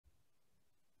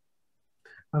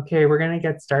Okay, we're going to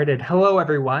get started. Hello,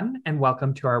 everyone, and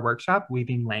welcome to our workshop,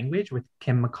 Weaving Language with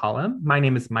Kim McCollum. My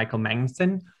name is Michael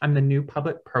Magnuson. I'm the new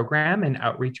Public Program and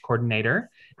Outreach Coordinator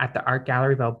at the Art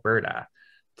Gallery of Alberta.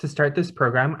 To start this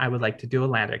program, I would like to do a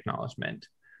land acknowledgement.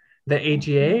 The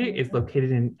AGA is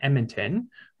located in Edmonton,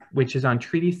 which is on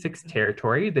Treaty 6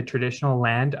 territory, the traditional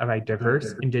land of a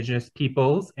diverse Indigenous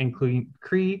peoples, including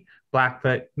Cree,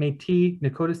 Blackfoot, Métis,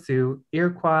 Nakota Sioux,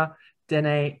 Iroquois,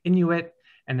 Dene, Inuit,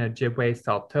 and Ojibwe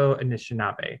Saulteaux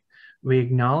Anishinaabe. We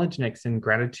acknowledge and extend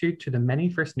gratitude to the many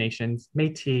First Nations,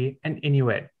 Métis, and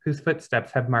Inuit whose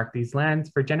footsteps have marked these lands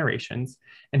for generations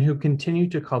and who continue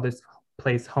to call this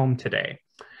place home today.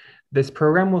 This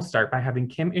program will start by having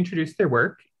Kim introduce their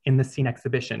work in the scene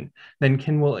exhibition. Then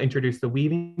Kim will introduce the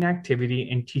weaving activity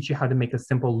and teach you how to make a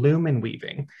simple loom in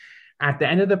weaving. At the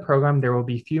end of the program, there will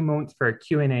be a few moments for a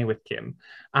Q&A with Kim.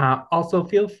 Also,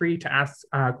 feel free to ask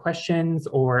questions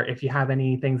or if you have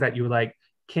any things that you would like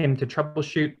Kim to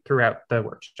troubleshoot throughout the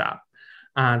workshop.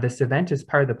 This event is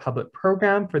part of the public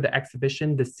program for the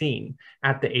exhibition The Scene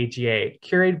at the AGA,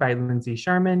 curated by Lindsay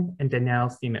Sharman and Danielle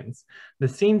Siemens. The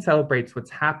Scene celebrates what's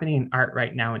happening in art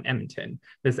right now in Edmonton.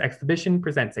 This exhibition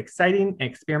presents exciting and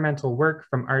experimental work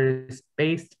from artists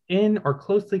based in or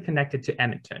closely connected to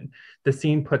Edmonton. The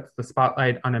Scene puts the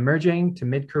spotlight on emerging to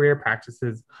mid-career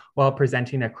practices while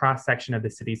presenting a cross-section of the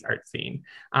city's art scene.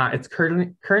 It's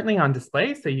currently on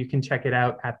display, so you can check it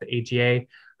out at the AGA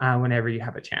whenever you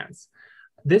have a chance.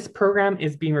 This program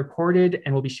is being recorded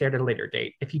and will be shared at a later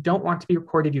date. If you don't want to be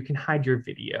recorded, you can hide your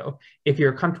video. If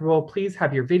you're comfortable, please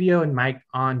have your video and mic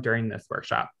on during this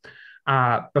workshop.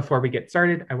 Before we get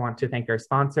started, I want to thank our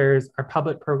sponsors. Our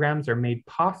public programs are made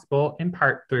possible in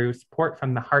part through support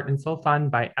from the Heart and Soul Fund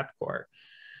by EPCOR.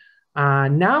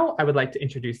 Now I would like to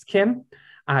introduce Kim.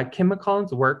 Kim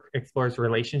McCollum's work explores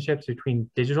relationships between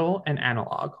digital and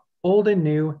analog, old and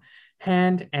new,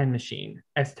 hand and machine.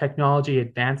 As technology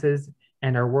advances,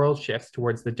 and our world shifts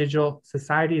towards the digital,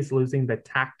 society is losing the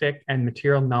tactic and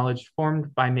material knowledge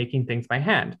formed by making things by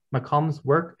hand. McCollum's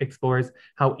work explores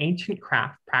how ancient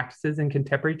craft practices and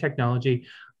contemporary technology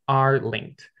are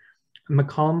linked.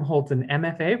 McCollum holds an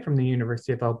MFA from the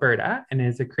University of Alberta and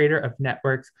is a creator of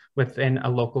networks within a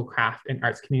local craft and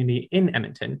arts community in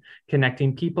Edmonton,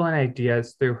 connecting people and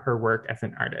ideas through her work as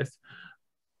an artist,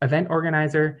 event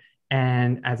organizer,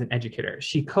 and as an educator.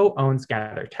 She co-owns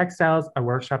Gather Textiles, a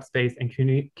workshop space and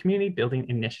community building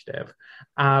initiative.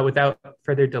 Without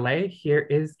further delay, here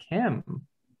is Kim.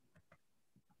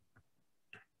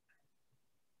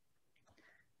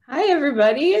 Hi,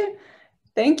 everybody.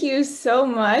 Thank you so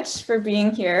much for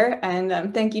being here.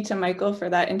 And thank you to Michael for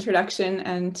that introduction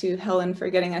and to Helen for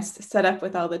getting us set up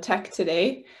with all the tech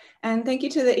today. And thank you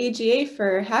to the AGA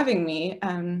for having me.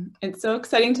 It's so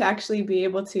exciting to actually be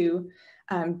able to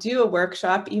do a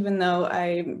workshop, even though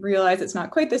I realize it's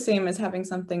not quite the same as having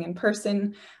something in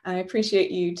person. I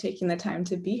appreciate you taking the time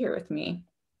to be here with me.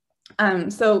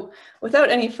 So without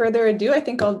any further ado, I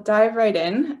think I'll dive right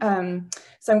in.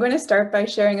 So I'm going to start by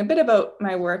sharing a bit about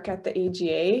my work at the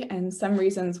AGA and some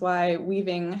reasons why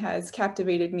weaving has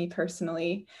captivated me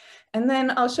personally. And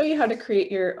then I'll show you how to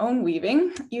create your own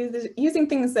weaving using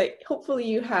things that hopefully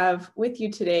you have with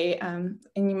you today and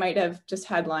you might have just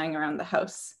had lying around the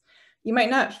house. You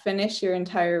might not finish your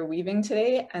entire weaving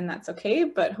today, and that's okay,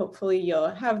 but hopefully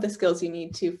you'll have the skills you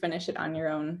need to finish it on your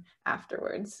own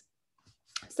afterwards.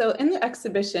 So in the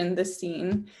exhibition, The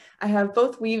Scene, I have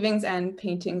both weavings and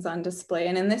paintings on display.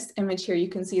 And in this image here, you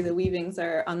can see the weavings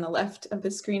are on the left of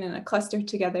the screen in a cluster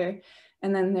together.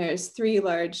 And then there's 3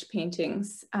 large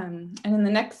paintings. And in the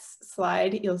next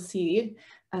slide, you'll see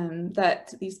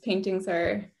that these paintings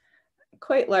are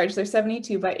quite large. They're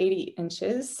 72 by 80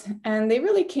 inches, and they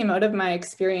really came out of my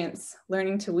experience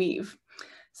learning to weave.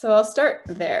 So I'll start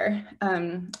there.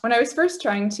 When I was first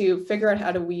trying to figure out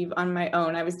how to weave on my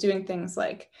own, I was doing things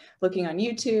like looking on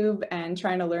YouTube and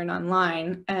trying to learn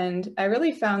online. And I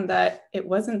really found that it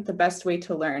wasn't the best way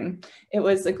to learn. It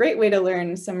was a great way to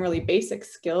learn some really basic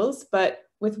skills, but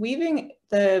with weaving,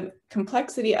 the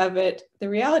complexity of it, the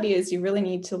reality is you really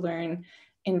need to learn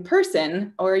in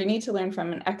person, or you need to learn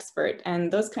from an expert. And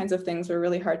those kinds of things were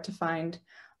really hard to find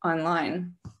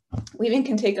online. Weaving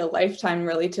can take a lifetime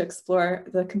really to explore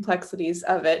the complexities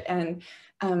of it. And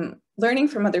learning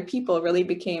from other people really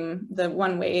became the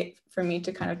one way for me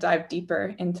to kind of dive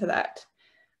deeper into that.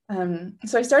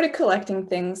 So I started collecting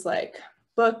things like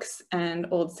books and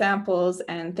old samples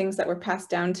and things that were passed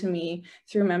down to me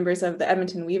through members of the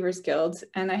Edmonton Weavers Guild.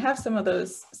 And I have some of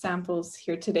those samples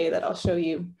here today that I'll show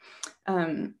you.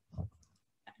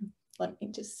 Let me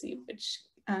just see which,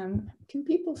 can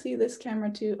people see this camera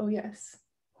too? Oh yes,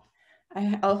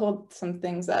 I'll hold some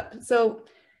things up. So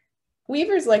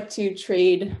weavers like to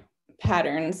trade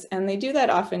patterns, and they do that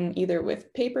often either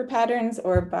with paper patterns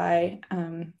or by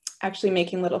actually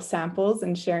making little samples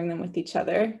and sharing them with each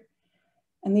other.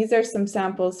 And these are some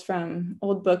samples from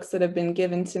old books that have been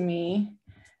given to me.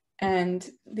 And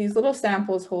these little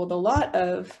samples hold a lot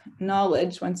of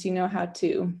knowledge once you know how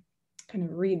to kind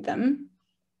of read them.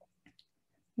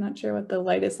 I'm not sure what the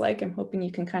light is like. I'm hoping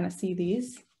you can kind of see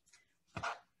these.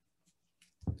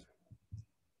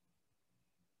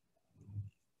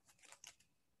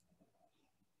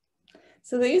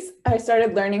 So these, I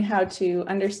started learning how to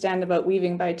understand about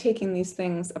weaving by taking these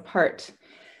things apart.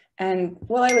 And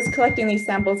while I was collecting these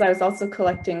samples, I was also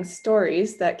collecting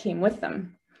stories that came with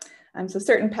them. So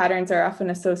certain patterns are often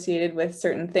associated with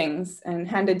certain things and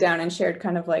handed down and shared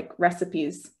kind of like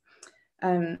recipes.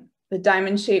 The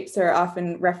diamond shapes are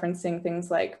often referencing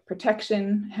things like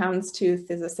protection.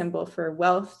 Houndstooth is a symbol for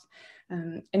wealth.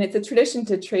 And it's a tradition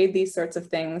to trade these sorts of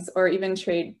things or even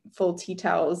trade full tea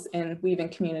towels in weaving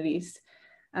communities.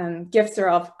 Gifts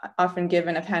are often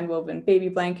given of hand-woven baby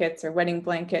blankets or wedding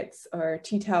blankets or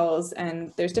tea towels,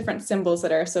 and there's different symbols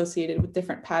that are associated with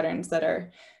different patterns that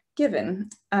are given.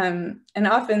 And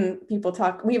often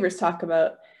weavers talk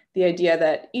about the idea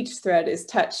that each thread is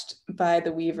touched by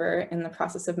the weaver in the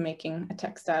process of making a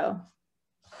textile.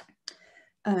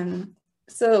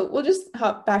 So we'll just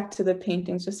hop back to the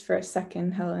paintings just for a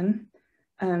second, Helen.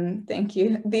 Thank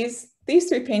you. These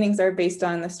three paintings are based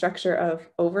on the structure of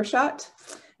overshot,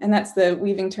 and that's the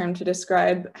weaving term to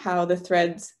describe how the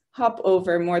threads hop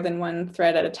over more than one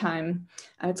thread at a time.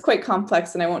 It's quite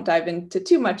complex, and I won't dive into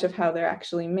too much of how they're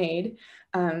actually made,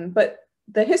 but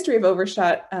the history of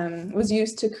overshot was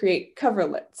used to create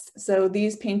coverlets. So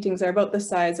these paintings are about the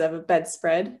size of a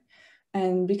bedspread,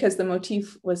 and because the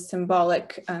motif was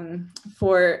symbolic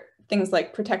for things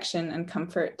like protection and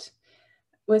comfort.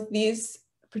 With these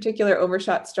particular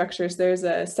overshot structures, there's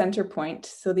a center point.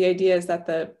 So the idea is that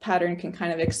the pattern can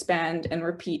kind of expand and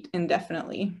repeat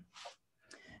indefinitely.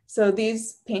 So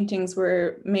these paintings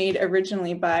were made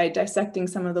originally by dissecting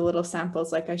some of the little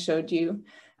samples like I showed you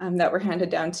that were handed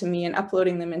down to me and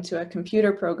uploading them into a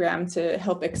computer program to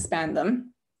help expand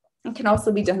them. It can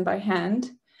also be done by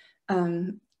hand.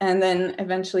 And then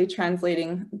eventually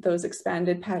translating those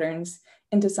expanded patterns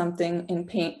into something in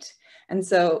paint. And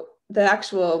so the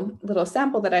actual little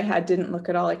sample that I had didn't look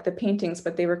at all like the paintings,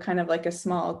 but they were kind of like a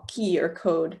small key or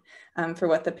code for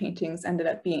what the paintings ended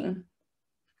up being.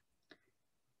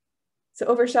 So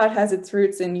overshot has its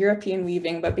roots in European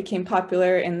weaving, but became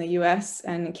popular in the US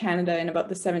and Canada in about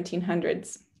the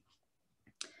 1700s.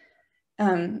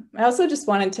 I also just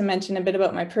wanted to mention a bit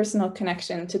about my personal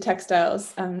connection to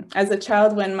textiles. As a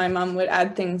child, when my mom would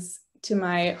add things to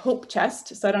my hope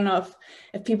chest, so I don't know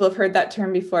if people have heard that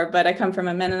term before, but I come from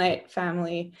a Mennonite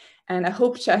family, and a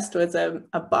hope chest was a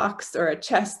box or a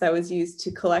chest that was used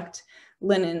to collect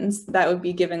linens that would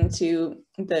be given to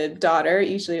the daughter.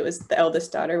 Usually it was the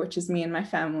eldest daughter, which is me and my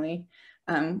family,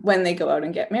 when they go out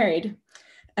and get married.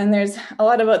 And there's a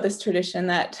lot about this tradition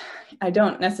that I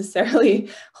don't necessarily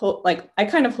I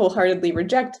kind of wholeheartedly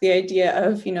reject the idea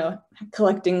of,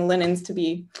 collecting linens to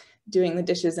be doing the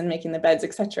dishes and making the beds,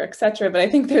 et cetera, et cetera. But I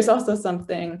think there's also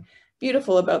something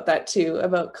beautiful about that too,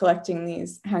 about collecting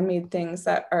these handmade things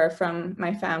that are from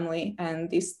my family and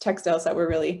these textiles that were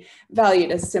really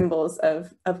valued as symbols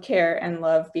of care and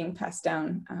love being passed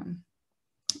down.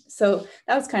 So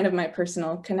that was kind of my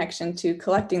personal connection to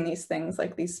collecting these things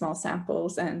like these small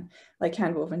samples and like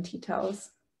hand-woven tea towels.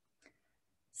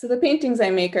 So the paintings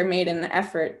I make are made in an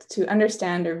effort to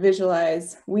understand or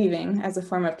visualize weaving as a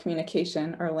form of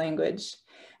communication or language,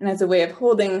 and as a way of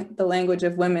holding the language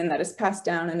of women that is passed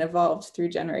down and evolved through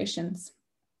generations.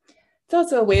 It's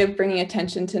also a way of bringing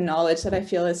attention to knowledge that I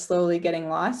feel is slowly getting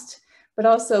lost, but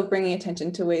also bringing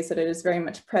attention to ways that it is very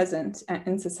much present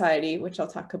in society, which I'll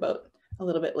talk about a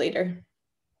little bit later.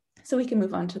 So we can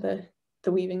move on to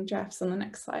the weaving drafts on the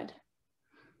next slide.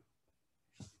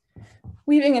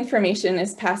 Weaving information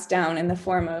is passed down in the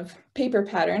form of paper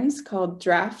patterns called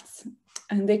drafts,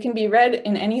 and they can be read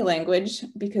in any language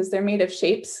because they're made of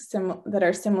shapes that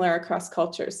are similar across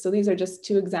cultures. So these are just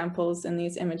two examples in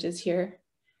these images here.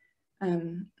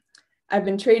 I've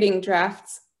been trading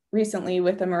drafts recently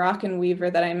with a Moroccan weaver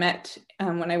that I met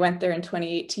when I went there in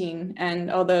 2018. And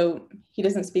although he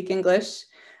doesn't speak English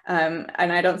and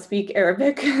I don't speak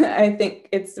Arabic, I think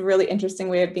it's a really interesting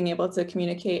way of being able to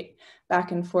communicate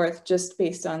back and forth just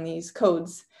based on these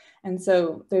codes. And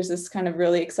so there's this kind of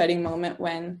really exciting moment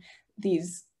when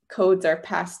these codes are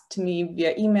passed to me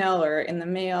via email or in the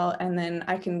mail, and then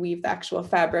I can weave the actual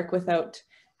fabric without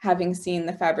having seen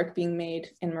the fabric being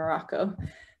made in Morocco.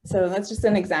 So that's just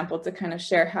an example to kind of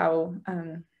share how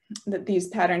that these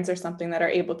patterns are something that are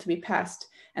able to be passed,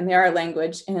 and they are a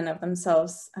language in and of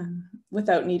themselves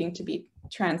without needing to be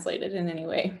translated in any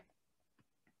way.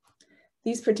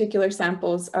 These particular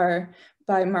samples are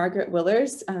by Margaret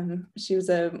Willers. She was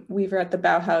a weaver at the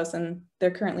Bauhaus, and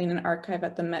they're currently in an archive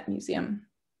at the Met Museum.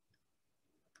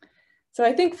 So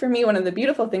I think for me, one of the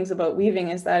beautiful things about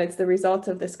weaving is that it's the result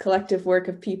of this collective work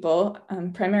of people,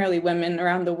 primarily women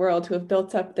around the world, who have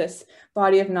built up this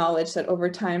body of knowledge that over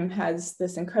time has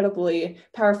this incredibly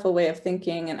powerful way of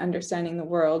thinking and understanding the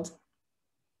world.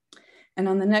 And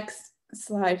on the next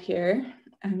slide here,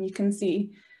 you can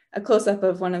see a close-up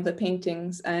of one of the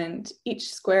paintings, and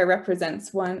each square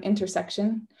represents one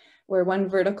intersection where one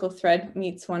vertical thread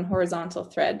meets one horizontal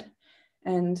thread.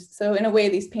 And so in a way,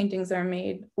 these paintings are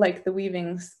made like the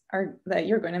weavings that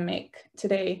you're going to make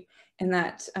today, in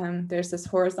that there's this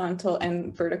horizontal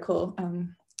and vertical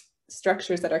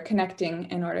structures that are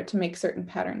connecting in order to make certain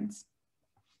patterns.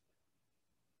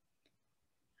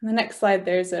 On the next slide,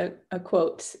 there's a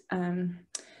quote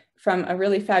from a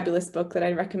really fabulous book that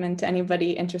I recommend to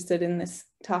anybody interested in this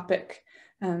topic.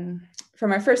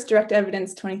 From our first direct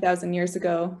evidence 20,000 years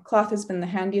ago, cloth has been the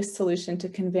handiest solution to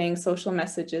conveying social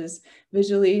messages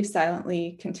visually,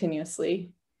 silently,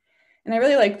 continuously. And I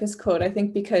really like this quote, I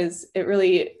think, because it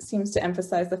really seems to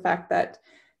emphasize the fact that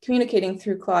communicating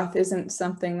through cloth isn't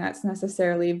something that's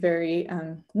necessarily very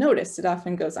noticed. It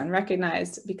often goes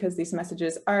unrecognized because these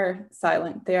messages are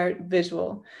silent, they are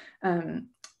visual.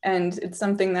 And it's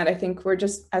something that I think we're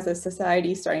just, as a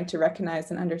society, starting to recognize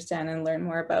and understand and learn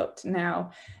more about now,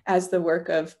 as the work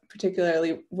of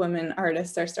particularly women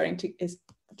artists are starting to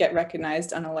get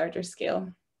recognized on a larger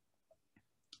scale.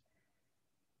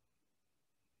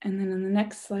 And then on the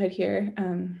next slide here,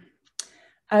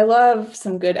 I love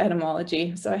some good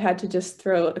etymology, so I had to just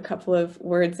throw a couple of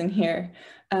words in here.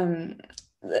 The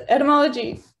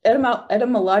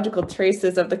etymological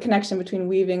traces of the connection between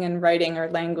weaving and writing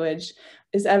or language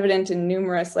is evident in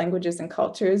numerous languages and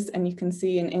cultures. And you can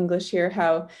see in English here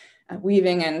how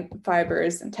weaving and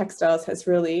fibers and textiles has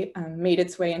really made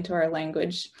its way into our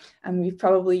language. We've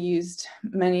probably used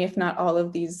many, if not all,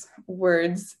 of these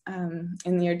words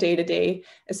in your day-to-day,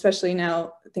 especially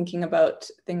now thinking about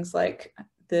things like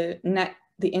the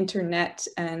internet,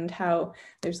 and how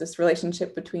there's this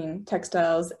relationship between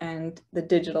textiles and the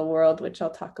digital world, which I'll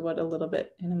talk about a little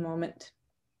bit in a moment.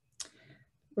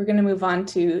 We're going to move on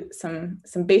to some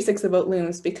basics about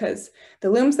looms, because the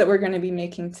looms that we're going to be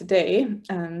making today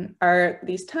are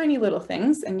these tiny little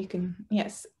things, and you can,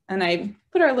 yes, and I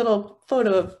put our little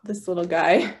photo of this little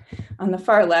guy on the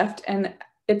far left, and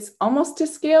it's almost to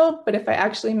scale, but if I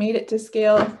actually made it to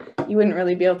scale, you wouldn't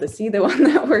really be able to see the one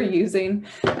that we're using.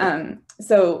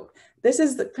 So this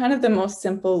is kind of the most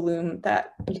simple loom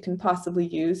that you can possibly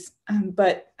use,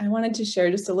 but I wanted to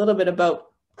share just a little bit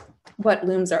about what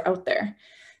looms are out there.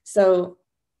 So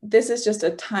this is just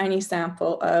a tiny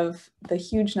sample of the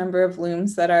huge number of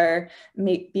looms that are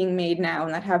being made now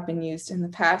and that have been used in the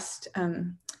past.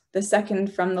 The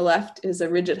second from the left is a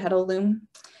rigid heddle loom.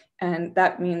 And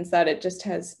that means that it just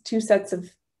has two sets of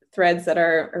threads that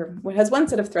are, or it has one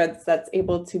set of threads that's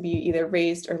able to be either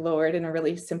raised or lowered in a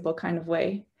really simple kind of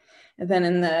way. And then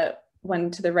in the one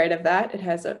to the right of that, it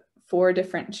has 4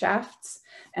 different shafts.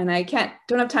 And I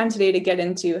don't have time today to get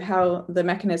into how the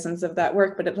mechanisms of that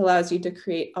work, but it allows you to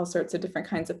create all sorts of different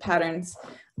kinds of patterns.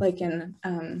 Like in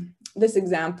this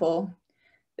example,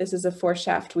 this is a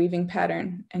 4-shaft weaving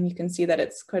pattern, and you can see that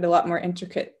it's quite a lot more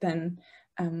intricate than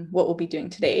what we'll be doing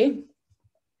today.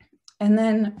 And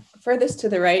then furthest to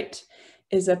the right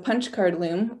is a punch card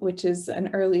loom, which is an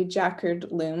early jacquard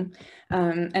loom.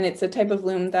 And it's a type of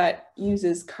loom that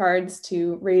uses cards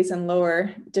to raise and lower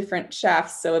different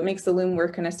shafts. So it makes the loom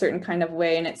work in a certain kind of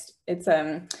way. And it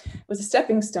was a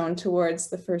stepping stone towards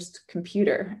the first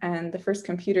computer. And the first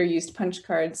computer used punch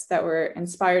cards that were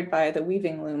inspired by the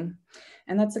weaving loom.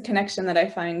 And that's a connection that I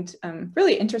find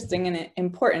really interesting and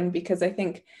important, because I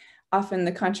think often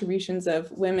the contributions of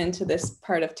women to this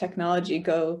part of technology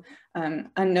go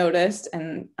unnoticed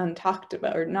and untalked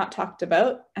about, or not talked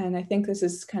about. And I think this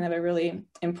is kind of a really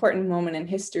important moment in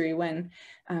history when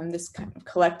this kind of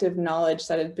collective knowledge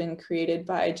that had been created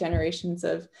by generations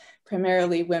of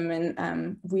primarily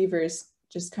women weavers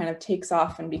just kind of takes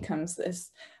off and becomes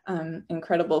this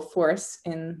incredible force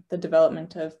in the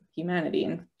development of humanity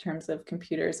in terms of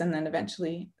computers and then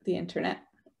eventually the internet.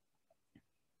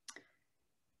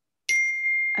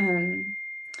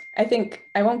 I think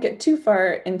I won't get too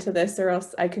far into this, or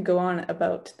else I could go on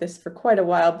about this for quite a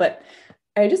while, but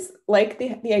I just like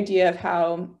the idea of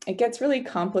how it gets really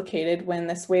complicated when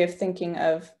this way of thinking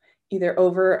of either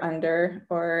over or under,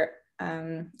 or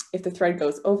if the thread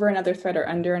goes over another thread or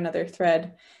under another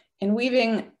thread. In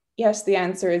weaving, yes, the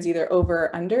answer is either over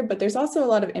or under, but there's also a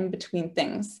lot of in-between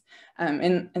things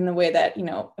in the way that, you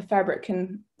know, a fabric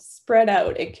can spread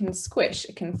out, it can squish,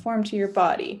 it can form to your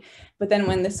body. But then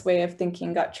when this way of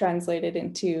thinking got translated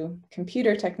into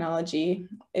computer technology,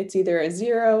 it's either a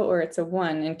 0 or it's a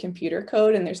 1 in computer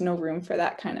code, and there's no room for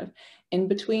that kind of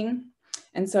in-between.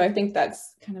 And so I think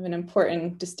that's kind of an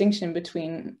important distinction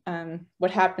between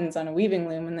what happens on a weaving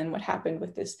loom and then what happened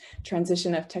with this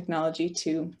transition of technology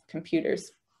to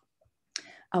computers.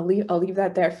 I'll leave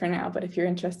that there for now, but if you're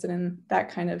interested in that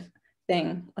kind of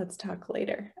thing, let's talk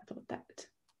later about that.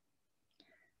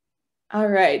 All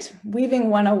right, weaving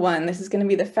 101. This is going to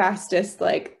be the fastest,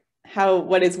 like,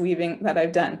 what is weaving that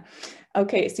I've done.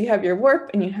 Okay, so you have your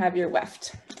warp and you have your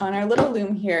weft. On our little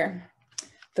loom here,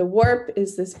 the warp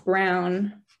is this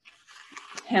brown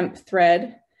hemp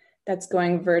thread that's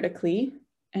going vertically,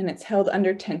 and it's held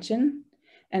under tension,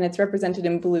 and it's represented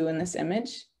in blue in this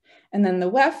image. And then the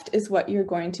weft is what you're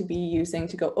going to be using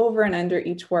to go over and under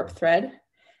each warp thread,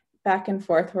 back and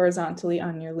forth horizontally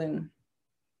on your loom.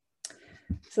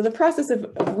 So the process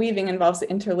of weaving involves the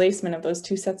interlacement of those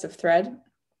two sets of thread.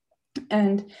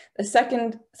 And the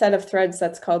second set of threads,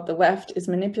 that's called the weft, is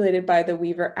manipulated by the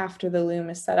weaver after the loom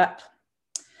is set up.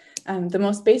 The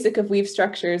most basic of weave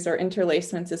structures or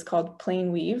interlacements is called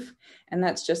plain weave, and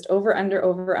that's just over,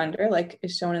 under, like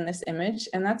is shown in this image,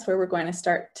 and that's where we're going to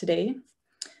start today.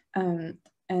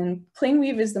 And plain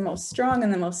weave is the most strong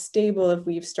and the most stable of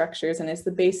weave structures and is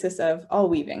the basis of all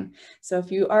weaving. So if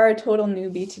you are a total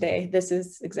newbie today, this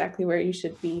is exactly where you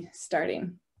should be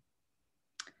starting.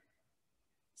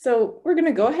 So we're going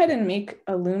to go ahead and make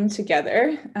a loom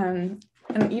together.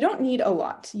 And you don't need a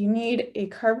lot. You need a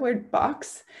cardboard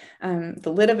box.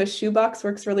 The lid of a shoebox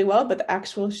works really well, but the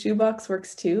actual shoebox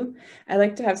works too. I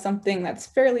like to have something that's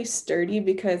fairly sturdy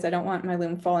because I don't want my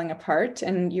loom falling apart,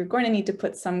 and you're going to need to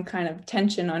put some kind of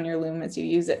tension on your loom as you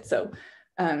use it. So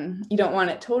you don't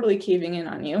want it totally caving in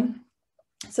on you.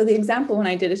 So the example one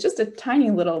I did is just a tiny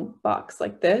little box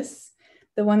like this.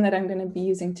 The one that I'm going to be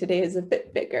using today is a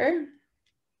bit bigger.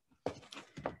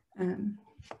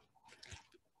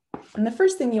 And the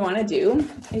first thing you want to do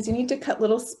is you need to cut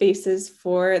little spaces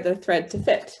for the thread to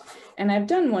fit. And I've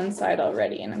done one side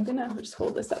already, and I'm going to just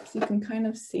hold this up so you can kind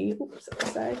of see. Oops, other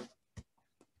side.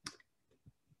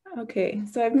 Okay,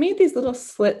 so I've made these little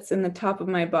slits in the top of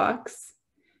my box,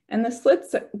 and the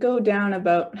slits go down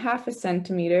about 1/2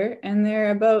 centimeter, and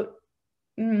they're about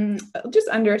just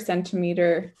under 1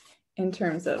 centimeter in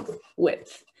terms of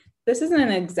width. This isn't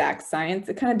an exact science.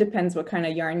 It kind of depends what kind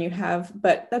of yarn you have,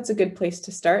 but that's a good place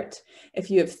to start.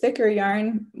 If you have thicker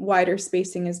yarn, wider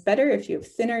spacing is better. If you have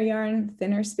thinner yarn,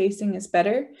 thinner spacing is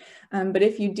better. But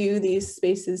if you do these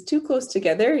spaces too close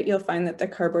together, you'll find that the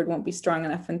cardboard won't be strong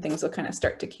enough and things will kind of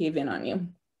start to cave in on you.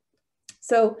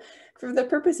 So for the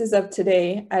purposes of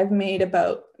today, I've made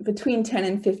about between 10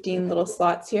 and 15 little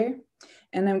slots here.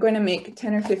 And I'm going to make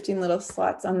 10 or 15 little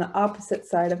slots on the opposite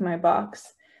side of my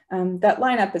box that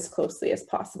line up as closely as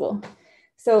possible.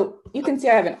 So you can see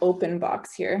I have an open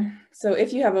box here. So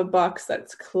if you have a box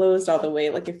that's closed all the way,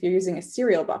 like if you're using a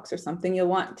cereal box or something, you'll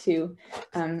want to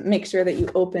make sure that you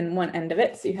open one end of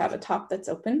it so you have a top that's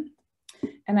open.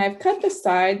 And I've cut the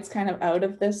sides kind of out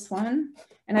of this one.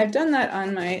 And I've done that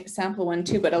on my sample one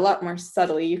too, but a lot more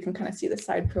subtly. You can kind of see the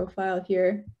side profile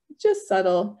here. Just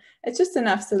subtle. It's just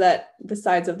enough so that the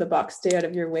sides of the box stay out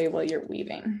of your way while you're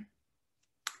weaving.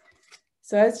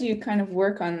 So as you kind of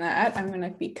work on that, I'm going to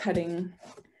be cutting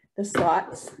the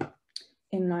slots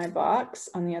in my box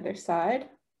on the other side.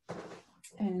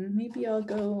 And maybe I'll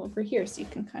go over here so you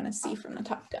can kind of see from the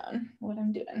top down what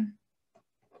I'm doing.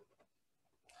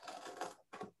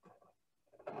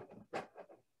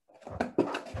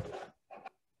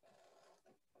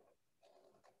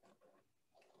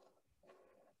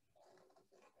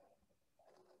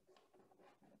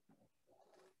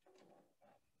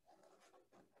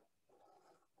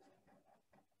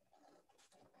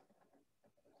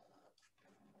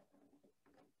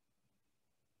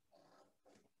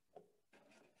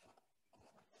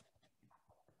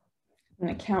 I'm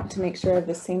going to count to make sure I have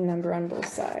the same number on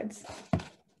both sides.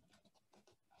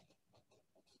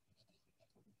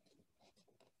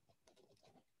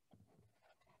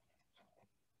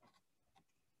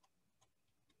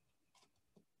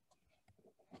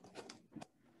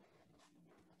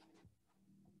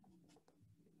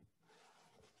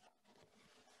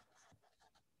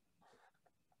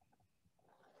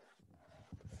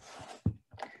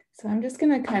 So I'm just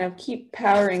going to kind of keep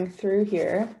powering through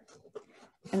here.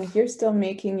 And if you're still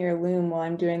making your loom while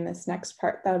I'm doing this next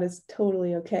part, that is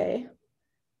totally okay.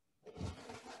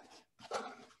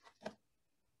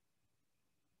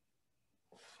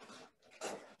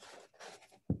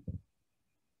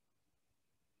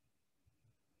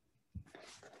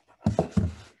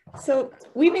 So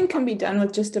weaving can be done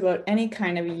with just about any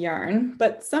kind of yarn,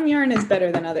 but some yarn is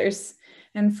better than others.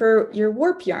 And for your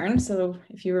warp yarn, so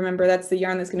if you remember, that's the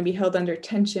yarn that's going to be held under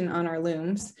tension on our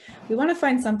looms, we want to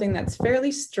find something that's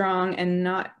fairly strong and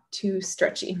not too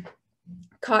stretchy.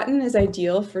 Cotton is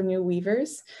ideal for new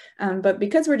weavers, but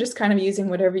because we're just kind of using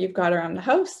whatever you've got around the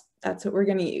house, that's what we're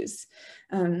going to use.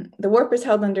 The warp is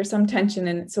held under some tension,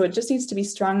 and so it just needs to be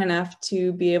strong enough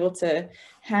to be able to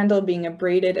handle being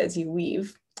abraded as you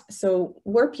weave. So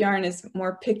warp yarn is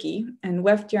more picky, and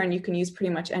weft yarn you can use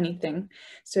pretty much anything.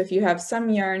 So if you have some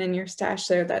yarn in your stash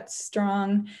there that's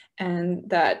strong and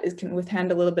that can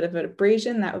withstand a little bit of an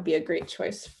abrasion, that would be a great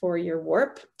choice for your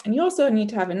warp. And you also need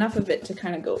to have enough of it to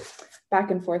kind of go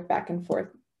back and forth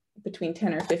between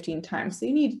 10 or 15 times. So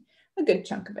you need a good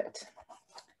chunk of it.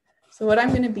 So what I'm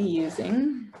going to be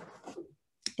using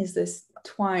is this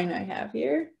twine I have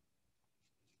here.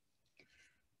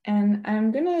 And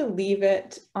I'm going to leave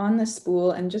it on the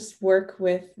spool and just work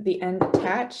with the end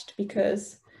attached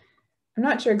because I'm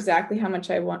not sure exactly how much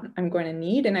I'm going to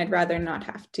need, and I'd rather not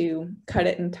have to cut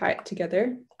it and tie it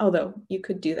together, although you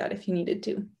could do that if you needed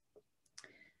to.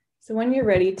 So when you're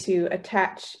ready to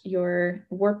attach your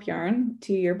warp yarn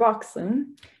to your box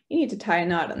loom, you need to tie a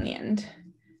knot on the end.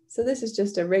 So this is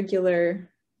just a regular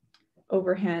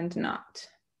overhand knot.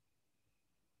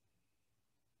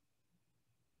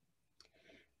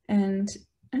 And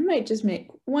I might just make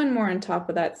one more on top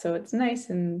of that so it's nice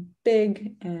and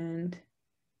big and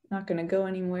not going to go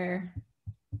anywhere.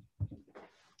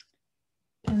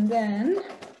 And then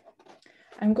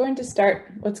I'm going to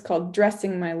start what's called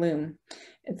dressing my loom.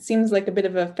 It seems like a bit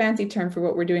of a fancy term for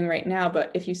what we're doing right now,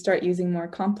 but if you start using more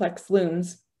complex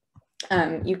looms,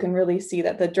 you can really see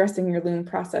that the dressing your loom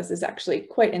process is actually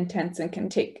quite intense and can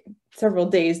take several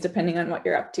days depending on what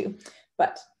you're up to.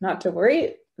 But not to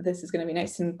worry, this is going to be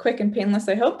nice and quick and painless,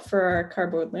 I hope, for our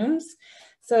cardboard looms.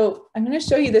 So I'm going to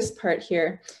show you this part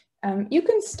here. You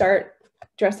can start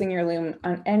dressing your loom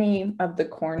on any of the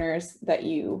corners that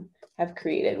you have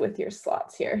created with your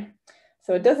slots here.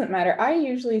 So it doesn't matter. I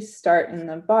usually start in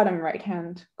the bottom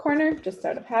right-hand corner, just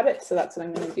out of habit. So that's what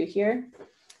I'm going to do here.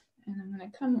 And I'm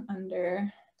going to come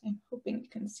under, I'm hoping you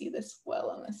can see this well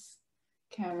on this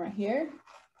camera here,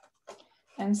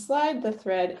 and slide the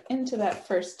thread into that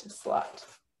first slot.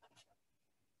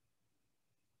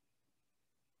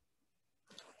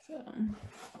 So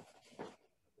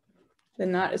the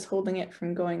knot is holding it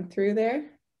from going through there,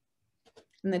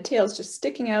 and the tail's just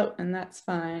sticking out, and that's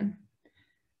fine.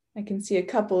 I can see a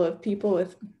couple of people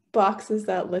with boxes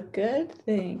that look good.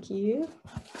 Thank you.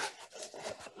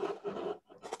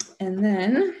 And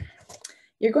then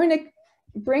you're going to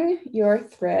bring your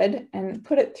thread and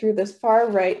put it through this far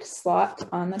right slot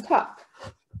on the top.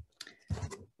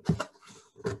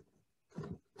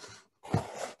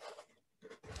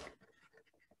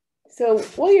 So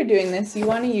while you're doing this, you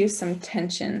want to use some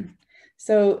tension.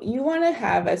 So you want to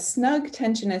have as snug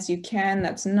tension as you can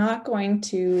that's not going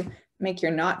to make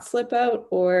your knot slip out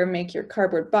or make your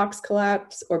cardboard box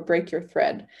collapse or break your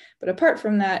thread. But apart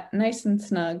from that, nice and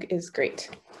snug is great.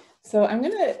 So I'm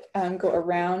going to go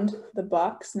around the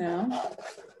box now.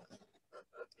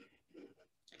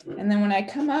 And then when I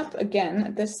come up again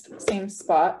at this same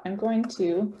spot, I'm going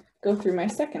to go through my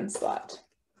second slot.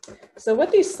 So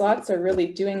what these slots are really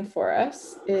doing for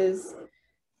us is,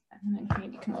 I'm going to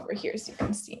need to come over here so you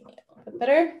can see me a little bit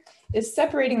better, is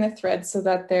separating the threads so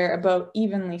that they're about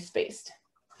evenly spaced.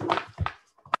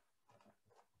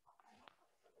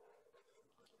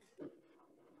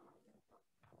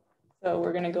 So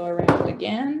we're going to go around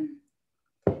again.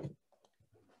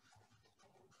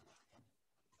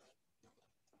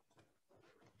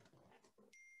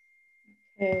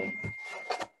 Okay.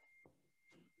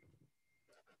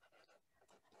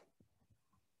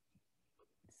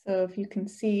 So if you can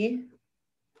see,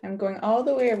 I'm going all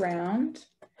the way around,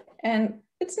 and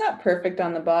it's not perfect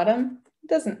on the bottom. It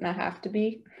doesn't have to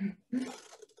be,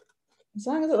 as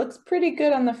long as it looks pretty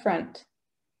good on the front.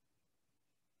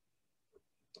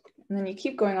 And then you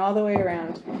keep going all the way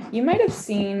around. You might have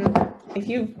seen, if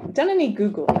you've done any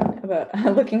Googling about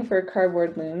looking for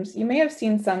cardboard looms, you may have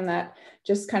seen some that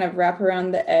just kind of wrap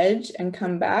around the edge and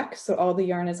come back so all the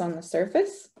yarn is on the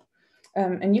surface.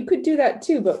 And you could do that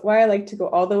too, but why I like to go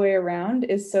all the way around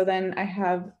is so then I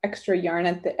have extra yarn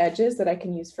at the edges that I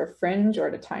can use for fringe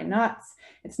or to tie knots.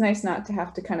 It's nice not to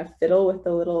have to kind of fiddle with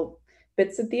the little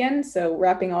bits at the end, so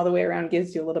wrapping all the way around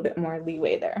gives you a little bit more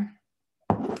leeway there.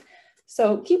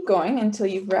 So keep going until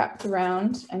you've wrapped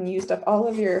around and used up all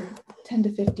of your 10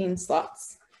 to 15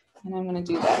 slots. And I'm going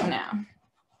to do that now.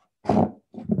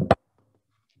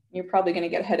 You're probably going to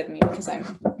get ahead of me because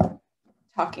I'm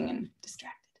talking and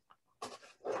distracted.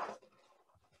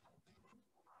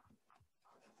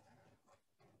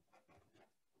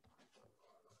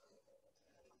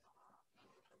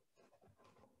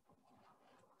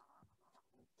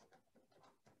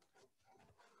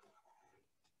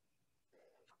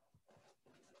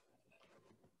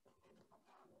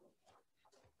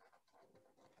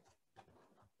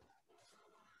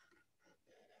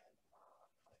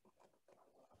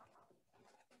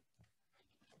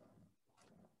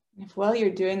 If while you're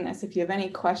doing this, if you have any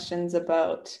questions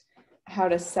about how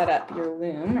to set up your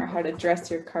loom or how to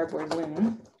dress your cardboard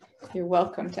loom, you're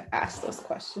welcome to ask those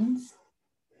questions.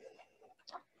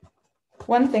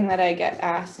 One thing that I get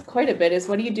asked quite a bit is,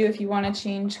 what do you do if you want to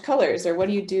change colors, or what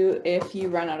do you do if you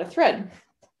run out of thread?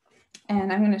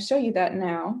 And I'm going to show you that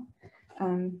now,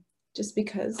 just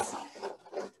because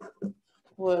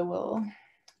we'll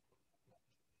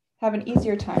have an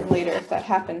easier time later if that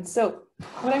happens. So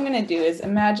what I'm going to do is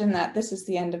imagine that this is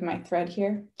the end of my thread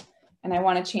here, and I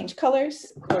want to change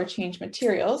colors or change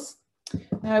materials.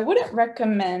 Now, I wouldn't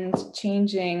recommend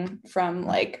changing from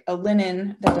like a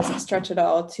linen that doesn't stretch at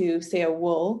all to, say, a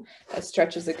wool that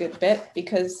stretches a good bit,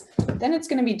 because then it's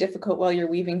going to be difficult while you're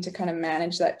weaving to kind of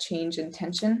manage that change in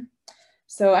tension.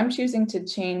 So I'm choosing to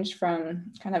change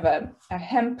from kind of a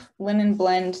hemp linen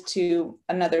blend to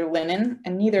another linen,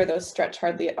 and neither of those stretch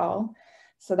hardly at all.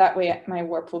 So that way my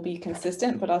warp will be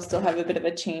consistent, but I'll still have a bit of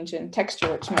a change in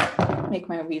texture, which might make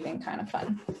my weaving kind of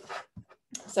fun.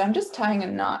 So I'm just tying a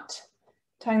knot,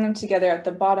 tying them together at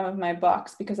the bottom of my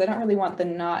box, because I don't really want the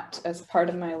knot as part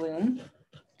of my loom.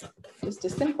 Just a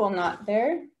simple knot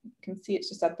there. You can see it's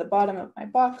just at the bottom of my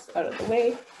box, out of the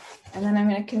way. And then I'm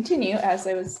going to continue as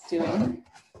I was doing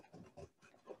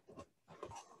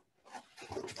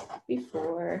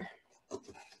before.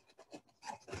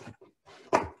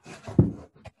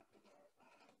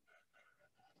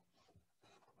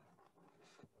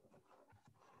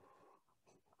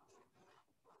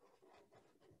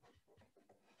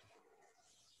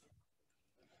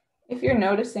 If you're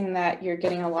noticing that you're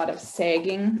getting a lot of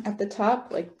sagging at the top,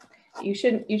 like you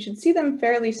should see them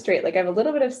fairly straight. Like I have a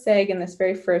little bit of sag in this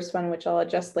very first one, which I'll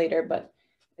adjust later, but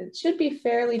it should be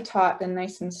fairly taut and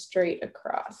nice and straight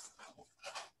across.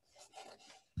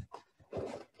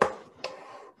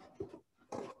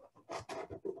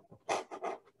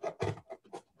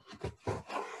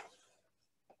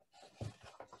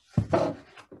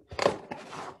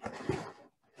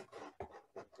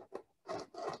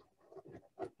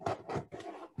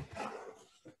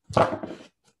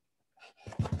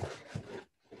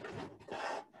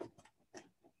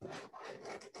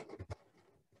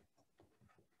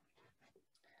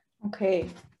 Okay,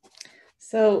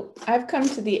 so I've come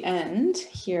to the end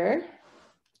here.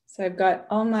 So I've got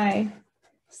all my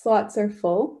slots are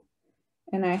full,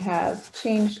 and I have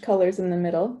changed colors in the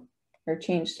middle, or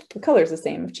changed, the color's the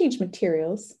same, I've changed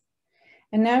materials.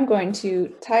 And now I'm going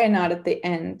to tie a knot at the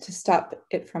end to stop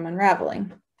it from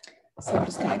unraveling. So I'm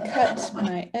just going to cut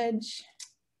my edge.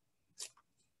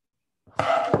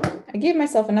 I gave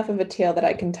myself enough of a tail that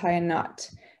I can tie a knot.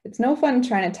 It's no fun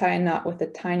trying to tie a knot with a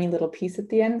tiny little piece at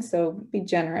the end, so be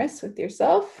generous with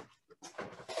yourself.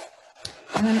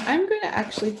 And then I'm going to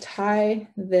actually tie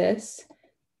this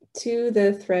to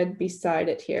the thread beside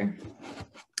it here.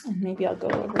 And maybe I'll go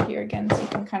over here again so you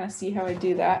can kind of see how I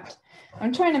do that.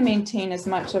 I'm trying to maintain as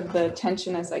much of the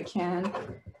tension as I can.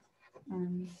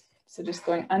 So just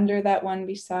going under that one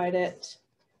beside it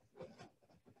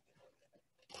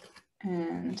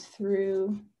and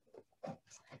through,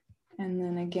 and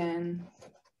then again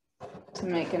to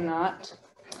make a knot.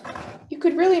 You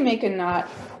could really make a knot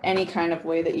any kind of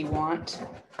way that you want,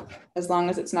 as long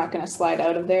as it's not going to slide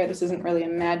out of there. This isn't really a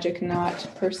magic knot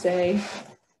per se,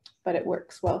 but it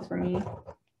works well for me.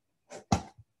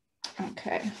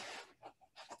 Okay.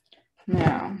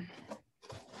 Now,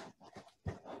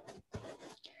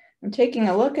 I'm taking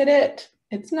a look at it.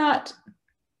 It's not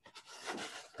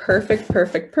perfect,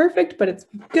 but it's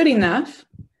good enough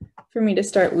for me to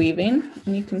start weaving.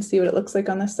 And you can see what it looks like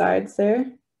on the sides there.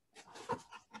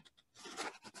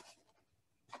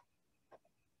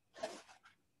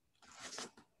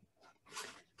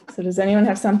 So does anyone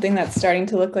have something that's starting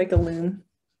to look like a loom?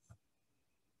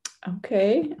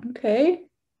 Okay, okay.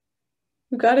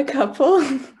 We've got a couple.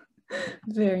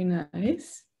 Very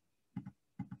nice.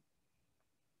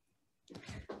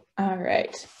 All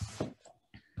right.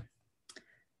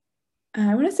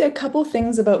 I want to say a couple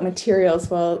things about materials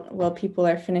while people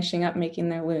are finishing up making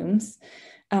their looms.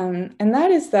 And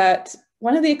that is that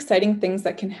one of the exciting things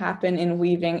that can happen in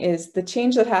weaving is the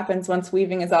change that happens once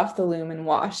weaving is off the loom and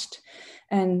washed.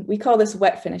 And we call this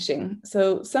wet finishing.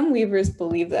 So some weavers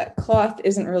believe that cloth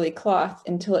isn't really cloth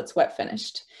until it's wet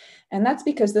finished. And that's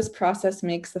because this process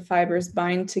makes the fibers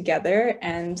bind together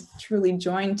and truly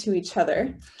join to each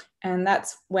other. And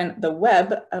that's when the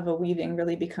web of a weaving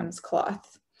really becomes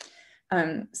cloth.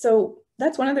 So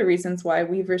that's one of the reasons why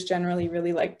weavers generally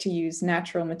really like to use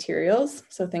natural materials.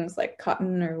 So things like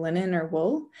cotton or linen or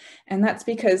wool. And that's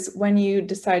because when you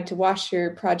decide to wash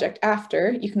your project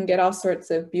after, you can get all sorts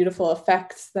of beautiful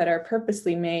effects that are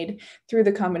purposely made through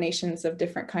the combinations of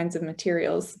different kinds of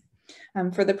materials.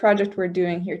 For the project we're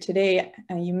doing here today,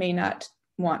 you may not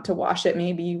want to wash it.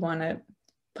 Maybe you want to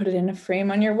put it in a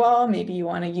frame on your wall. Maybe you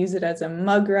want to use it as a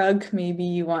mug rug. Maybe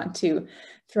you want to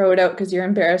throw it out because you're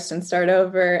embarrassed and start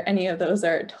over. Any of those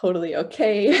are totally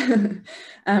okay.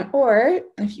 Or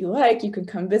if you like, you could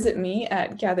come visit me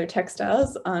at Gather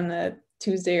Textiles on a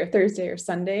Tuesday or Thursday or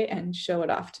Sunday and show it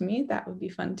off to me. That would be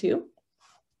fun too.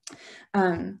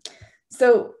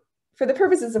 So for the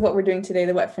purposes of what we're doing today,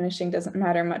 the wet finishing doesn't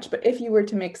matter much, but if you were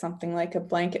to make something like a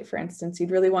blanket, for instance, you'd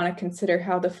really want to consider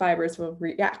how the fibers will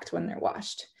react when they're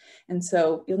washed. And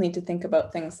so you'll need to think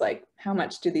about things like, how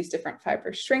much do these different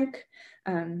fibers shrink?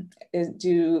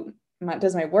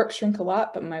 Does my warp shrink a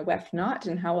lot, but my weft not?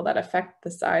 And how will that affect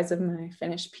the size of my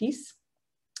finished piece?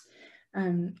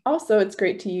 Also, it's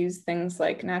great to use things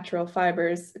like natural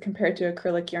fibers compared to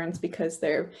acrylic yarns because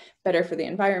they're better for the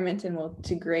environment and will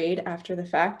degrade after the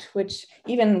fact, which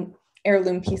even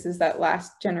heirloom pieces that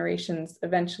last generations,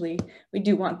 eventually we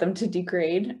do want them to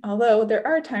degrade, although there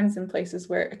are times and places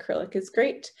where acrylic is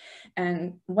great.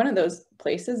 And one of those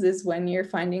places is when you're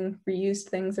finding reused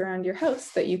things around your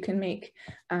house that you can make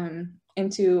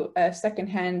into a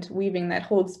secondhand weaving that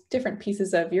holds different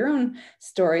pieces of your own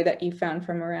story that you found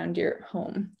from around your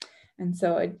home. And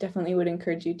so I definitely would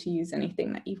encourage you to use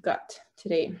anything that you've got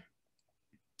today.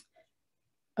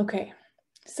 Okay,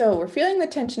 so we're feeling the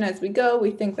tension as we go.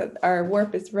 We think that our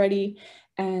warp is ready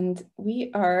and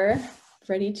we are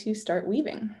ready to start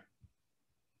weaving.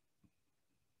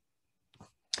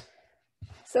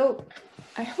 So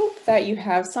I hope that you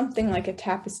have something like a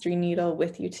tapestry needle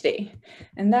with you today.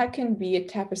 And that can be a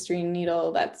tapestry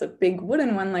needle that's a big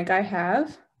wooden one like I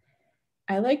have.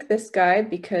 I like this guy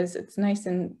because it's nice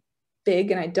and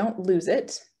big and I don't lose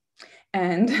it.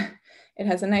 And it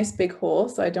has a nice big hole,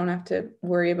 so I don't have to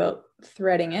worry about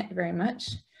threading it very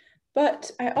much.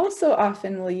 But I also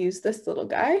often will use this little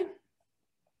guy.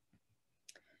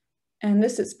 And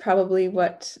this is probably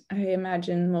what I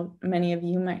imagine many of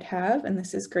you might have, and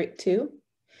this is great too.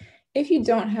 If you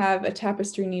don't have a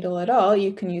tapestry needle at all,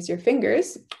 you can use your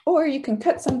fingers, or you can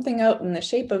cut something out in the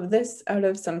shape of this out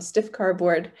of some stiff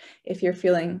cardboard if you're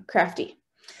feeling crafty.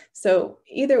 So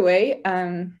either way,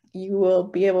 you will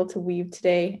be able to weave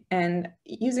today, and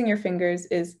using your fingers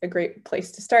is a great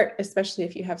place to start, especially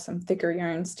if you have some thicker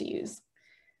yarns to use.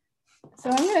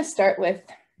 So I'm going to start with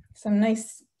some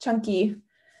nice chunky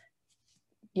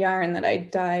yarn that I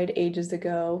dyed ages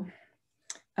ago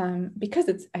because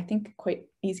it's, I think, quite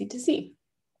easy to see.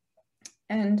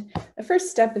 And the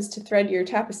first step is to thread your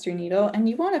tapestry needle, and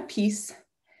you want a piece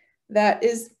that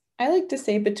is, I like to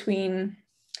say, between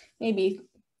maybe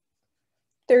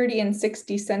 30 and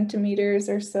 60 centimeters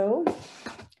or so.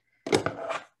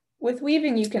 With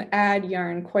weaving, you can add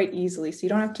yarn quite easily, so you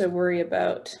don't have to worry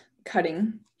about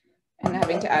cutting and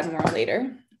having to add more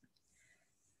later.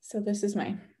 So this is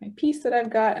my piece that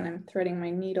I've got, and I'm threading my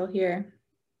needle here.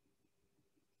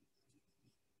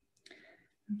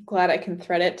 I'm glad I can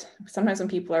thread it. Sometimes when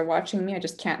people are watching me, I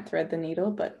just can't thread the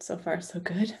needle, but so far so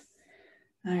good.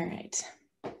 All right.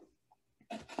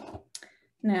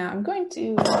 Now I'm going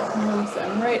to move, so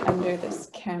I'm right under this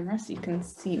camera so you can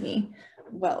see me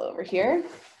well over here.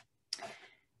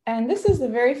 And this is the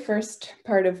very first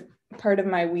part of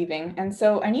my weaving. And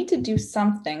so I need to do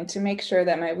something to make sure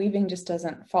that my weaving just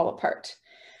doesn't fall apart.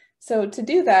 So to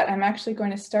do that, I'm actually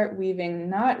going to start weaving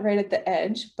not right at the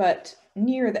edge, but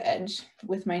near the edge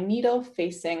with my needle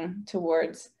facing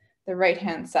towards the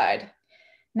right-hand side.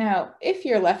 Now, if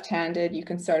you're left-handed, you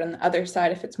can start on the other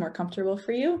side if it's more comfortable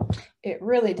for you. It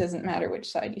really doesn't matter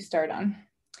which side you start on.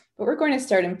 But we're going to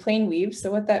start in plain weave.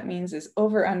 So what that means is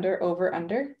over, under, over,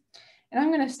 under. And I'm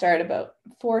going to start about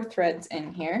 4 threads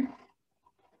in here.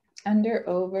 Under,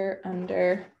 over,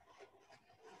 under.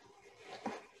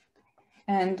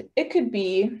 And it could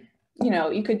be,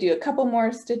 you could do a couple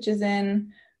more stitches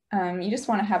in. You just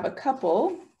want to have a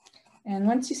couple. And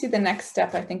once you see the next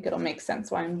step, I think it'll make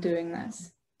sense why I'm doing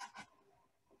this.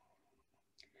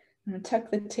 I'm going to tuck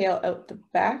the tail out the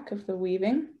back of the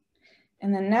weaving.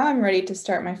 And then now I'm ready to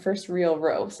start my first real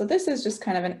row. So this is just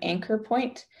kind of an anchor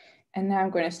point. And now I'm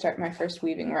going to start my first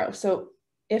weaving row. So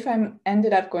if I'm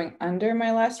ended up going under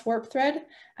my last warp thread,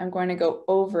 I'm going to go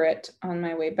over it on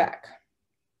my way back.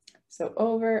 So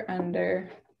over, under,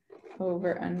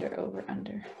 over, under, over,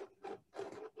 under,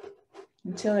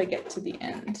 until I get to the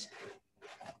end.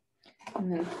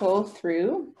 And then pull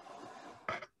through.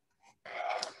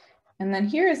 And then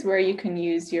here is where you can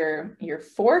use your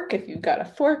fork if you've got a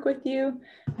fork with you.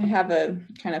 I have a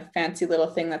kind of fancy little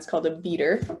thing that's called a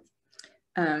beater,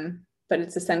 but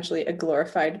it's essentially a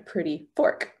glorified pretty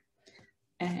fork.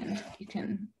 And you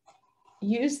can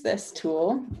use this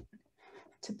tool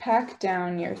to pack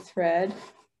down your thread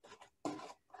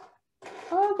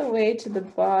all the way to the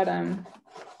bottom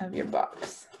of your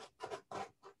box.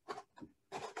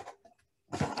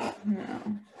 Now,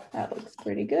 that looks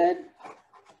pretty good.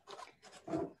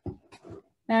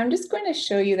 Now I'm just going to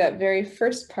show you that very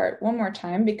first part one more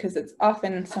time because it's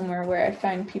often somewhere where I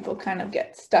find people kind of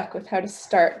get stuck with how to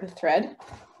start the thread.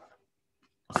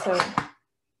 So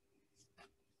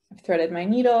I've threaded my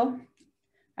needle.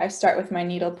 I start with my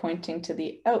needle pointing to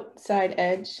the outside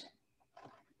edge.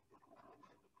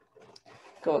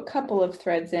 Go a couple of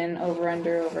threads in, over,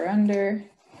 under.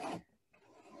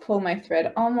 Pull my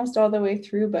thread almost all the way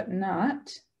through, but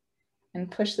not,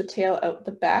 and push the tail out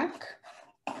the back.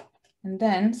 And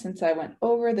then, since I went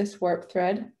over this warp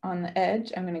thread on the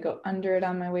edge, I'm going to go under it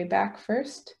on my way back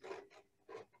first,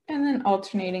 and then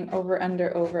alternating over, under,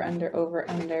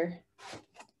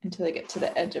 until I get to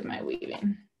the edge of my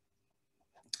weaving.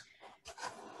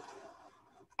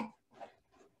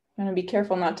 I'm going to be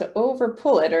careful not to over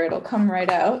pull it or it'll come right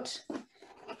out.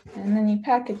 And then you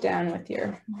pack it down with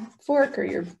your fork or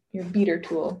your beater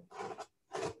tool.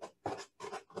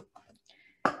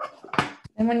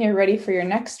 And when you're ready for your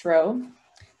next row,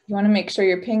 you want to make sure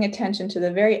you're paying attention to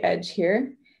the very edge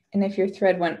here. And if your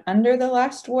thread went under the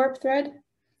last warp thread,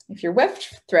 if your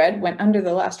weft thread went under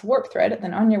the last warp thread,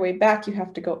 then on your way back, you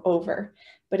have to go over.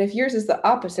 But if yours is the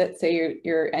opposite, say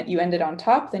you ended on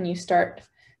top, then you start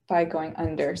by going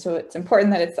under. So it's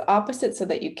important that it's the opposite so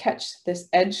that you catch this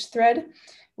edge thread,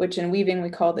 which in weaving, we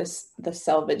call this the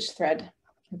selvage thread,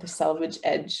 the selvage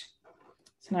edge.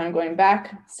 So now I'm going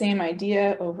back, same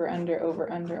idea, over, under.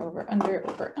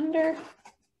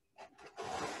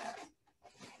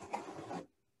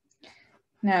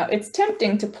 Now it's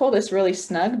tempting to pull this really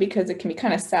snug because it can be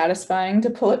kind of satisfying to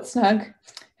pull it snug.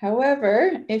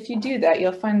 However, if you do that,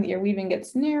 you'll find that your weaving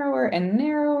gets narrower and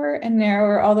narrower and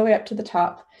narrower all the way up to the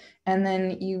top. And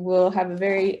then you will have a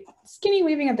very skinny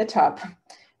weaving at the top,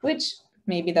 which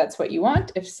maybe that's what you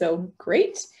want. If so,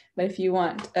 great. But if you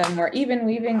want a more even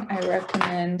weaving, I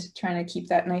recommend trying to keep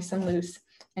that nice and loose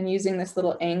and using this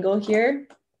little angle here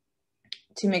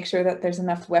to make sure that there's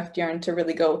enough weft yarn to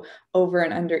really go over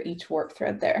and under each warp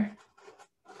thread there.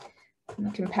 And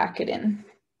you can pack it in.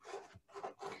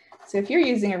 So if you're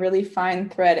using a really fine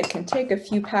thread, it can take a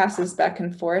few passes back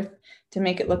and forth to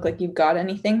make it look like you've got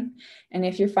anything. And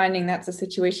if you're finding that's a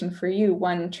situation for you,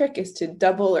 one trick is to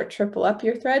double or triple up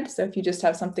your thread. So if you just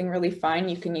have something really fine,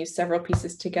 you can use several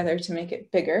pieces together to make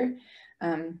it bigger.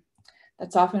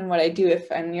 That's often what I do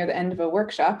if I'm near the end of a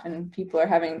workshop and people are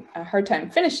having a hard time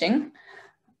finishing.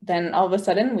 Then all of a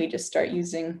sudden we just start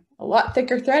using a lot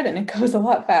thicker thread and it goes a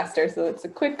lot faster. So it's a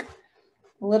quick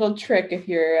little trick if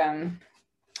you're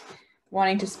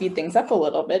wanting to speed things up a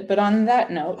little bit. But on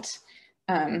that note,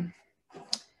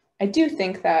 I do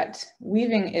think that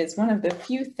weaving is one of the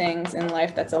few things in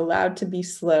life that's allowed to be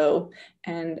slow,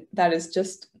 and that is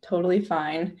just totally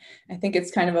fine. I think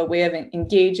it's kind of a way of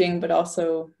engaging, but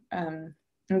also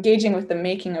engaging with the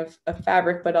making of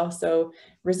fabric, but also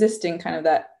resisting kind of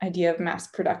that idea of mass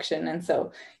production. And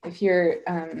so if you're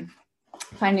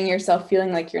finding yourself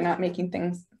feeling like you're not making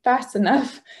things fast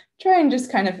enough, try and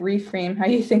just kind of reframe how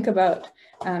you think about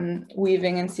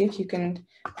weaving and see if you can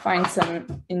find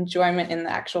some enjoyment in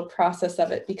the actual process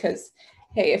of it. Because,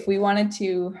 hey, if we wanted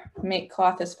to make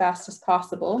cloth as fast as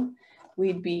possible,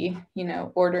 we'd be,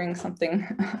 ordering something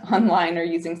online or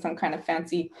using some kind of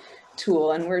fancy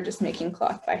tool, and we're just making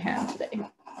cloth by hand today.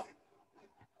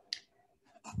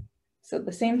 So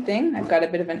the same thing, I've got a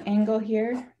bit of an angle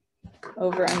here,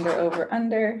 over,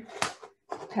 under,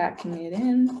 packing it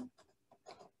in.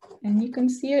 And you can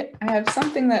see it, I have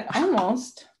something that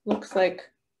almost looks like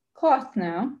cloth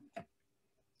now.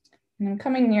 And I'm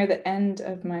coming near the end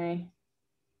of my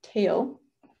tail.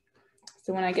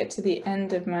 So when I get to the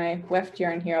end of my weft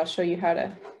yarn here, I'll show you how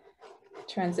to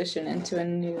transition into a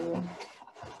new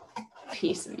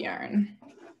piece of yarn.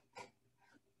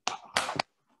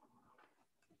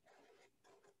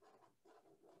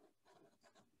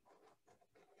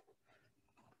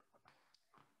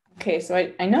 Okay, so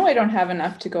I know I don't have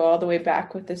enough to go all the way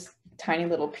back with this tiny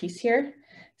little piece here.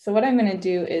 So what I'm going to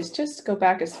do is just go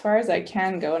back as far as I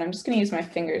can go, and I'm just going to use my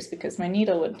fingers because my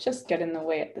needle would just get in the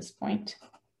way at this point.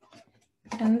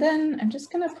 And then I'm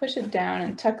just going to push it down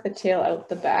and tuck the tail out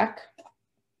the back.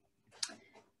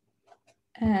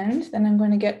 And then I'm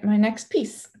going to get my next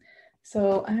piece.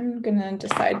 So I'm going to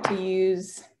decide to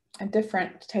use a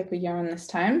different type of yarn this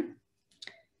time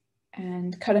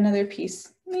and cut another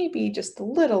piece, maybe just a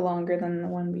little longer than the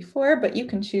one before, but you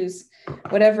can choose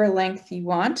whatever length you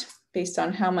want based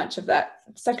on how much of that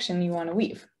section you want to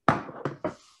weave.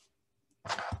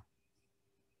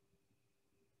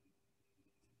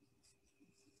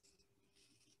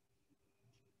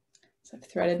 So I've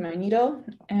threaded my needle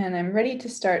and I'm ready to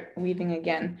start weaving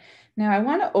again. Now I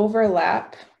want to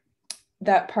overlap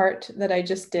that part that I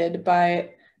just did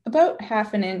by about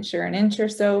 1/2 inch or 1 inch or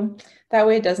so. That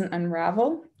way it doesn't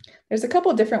unravel. There's a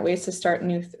couple different ways to start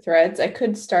new threads. I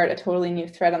could start a totally new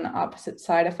thread on the opposite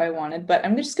side if I wanted, but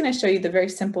I'm just going to show you the very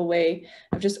simple way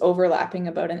of just overlapping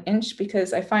about 1 inch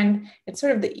because I find it's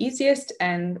sort of the easiest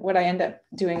and what I end up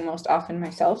doing most often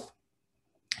myself.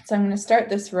 So I'm going to start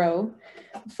this row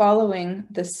following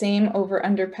the same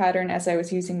over-under pattern as I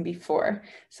was using before.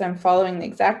 So I'm following the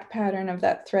exact pattern of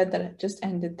that thread that just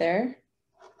ended there.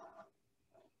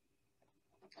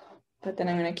 But then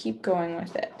I'm going to keep going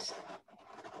with it.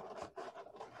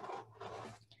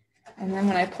 And then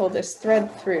when I pull this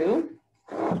thread through,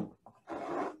 I'm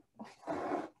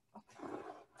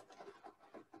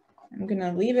going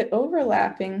to leave it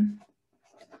overlapping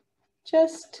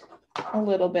just a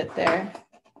little bit there.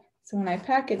 So when I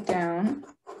pack it down,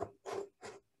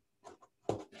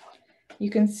 you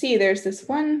can see there's this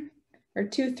 1 or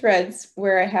 2 threads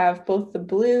where I have both the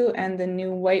blue and the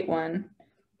new white one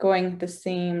going the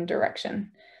same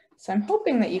direction. So I'm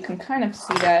hoping that you can kind of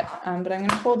see that, but I'm going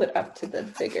to hold it up to the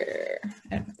bigger.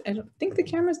 I don't think the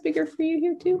camera's bigger for you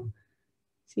here too.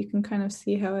 So you can kind of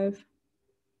see how I've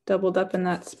doubled up in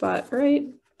that spot right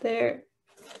there.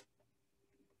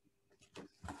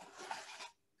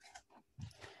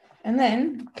 And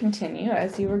then continue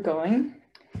as you were going.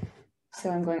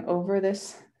 So I'm going over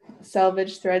this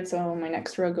selvage thread, so my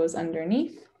next row goes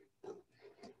underneath.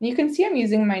 You can see I'm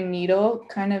using my needle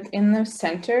kind of in the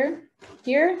center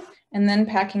here and then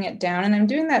packing it down. And I'm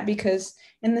doing that because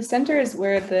in the center is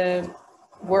where the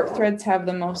warp threads have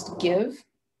the most give.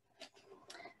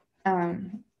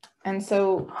 And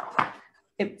so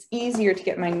it's easier to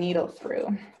get my needle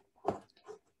through.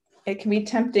 It can be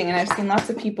tempting, and I've seen lots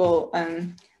of people,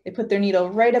 they put their needle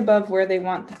right above where they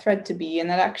want the thread to be, and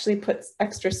that actually puts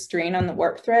extra strain on the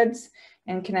warp threads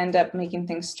and can end up making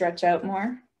things stretch out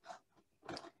more.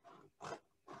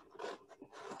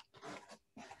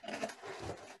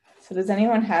 So does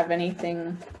anyone have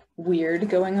anything weird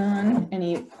going on?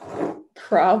 Any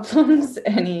problems?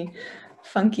 Any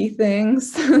funky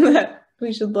things that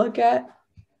we should look at?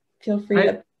 Feel free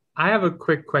to. I have a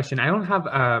quick question. I don't have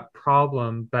a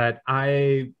problem, but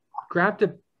I grabbed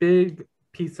a big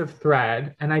piece of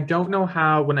thread and I don't know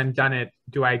how, when I'm done it,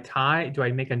 do I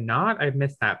make a knot? I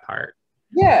missed that part.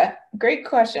 Yeah, great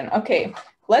question. Okay,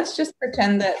 let's just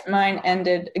pretend that mine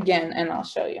ended again and I'll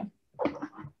show you.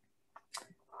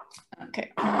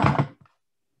 Okay.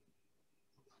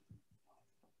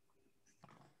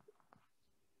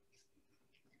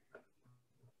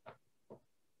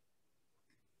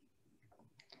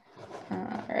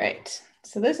 All right,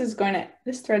 so this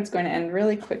thread's going to end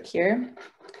really quick here.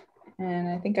 And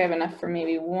I think I have enough for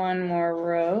maybe 1 more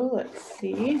row. Let's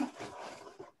see.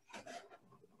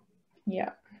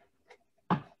 Yeah.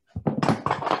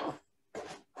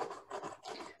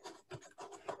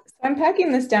 I'm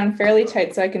packing this down fairly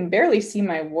tight so I can barely see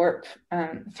my warp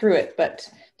through it,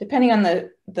 but depending on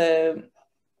the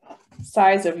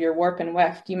size of your warp and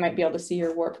weft, you might be able to see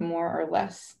your warp more or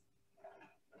less.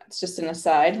 That's just an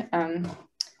aside.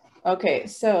 Okay,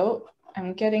 so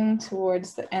I'm getting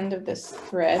towards the end of this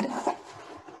thread.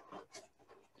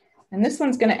 And this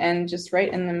one's going to end just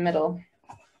right in the middle.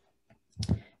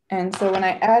 And so when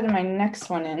I add my next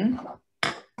one in,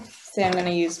 say I'm going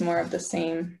to use more of the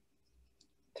same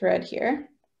thread here.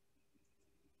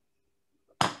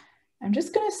 I'm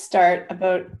just going to start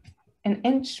about 1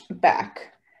 inch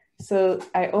back. So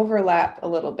I overlap a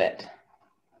little bit.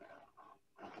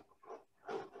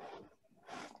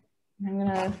 I'm going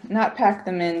to not pack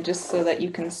them in just so that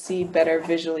you can see better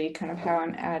visually kind of how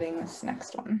I'm adding this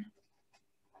next one.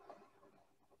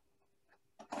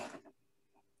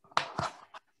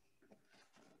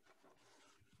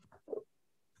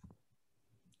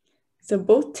 So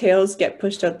both tails get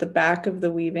pushed out the back of the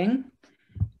weaving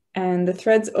and the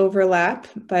threads overlap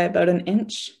by about 1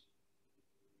 inch.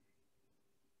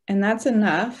 And that's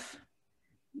enough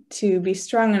to be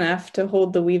strong enough to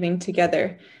hold the weaving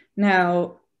together.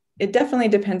 Now, it definitely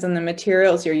depends on the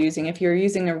materials you're using. If you're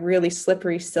using a really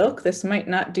slippery silk, this might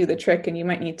not do the trick and you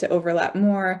might need to overlap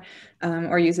more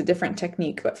or use a different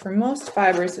technique. But for most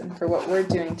fibers and for what we're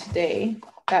doing today,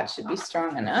 that should be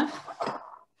strong enough.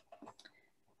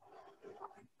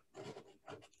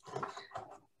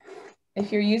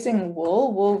 If you're using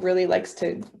wool, wool really likes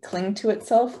to cling to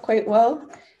itself quite well.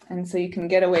 And so you can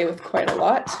get away with quite a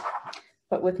lot.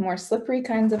 But with more slippery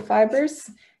kinds of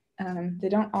fibers, they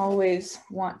don't always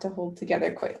want to hold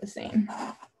together quite the same.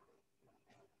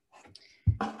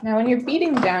 Now, when you're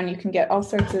beating down, you can get all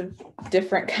sorts of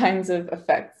different kinds of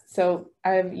effects. So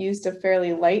I've used a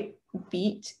fairly light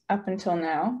beat up until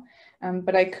now,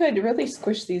 but I could really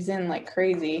squish these in like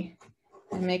crazy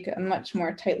and make a much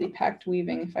more tightly packed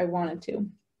weaving if I wanted to.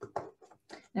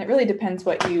 And it really depends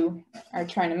what you are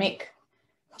trying to make.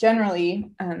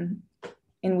 Generally,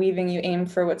 in weaving, you aim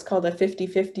for what's called a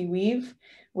 50-50 weave,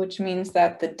 which means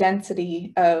that the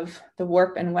density of the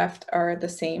warp and weft are the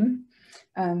same.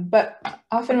 But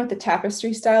often with the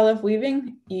tapestry style of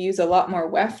weaving, you use a lot more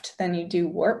weft than you do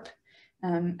warp.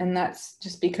 And that's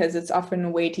just because it's often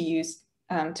a way to use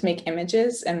to make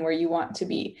images and where you want to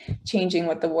be changing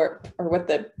what the warp or what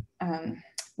the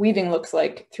weaving looks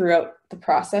like throughout the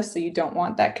process. So you don't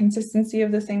want that consistency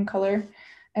of the same color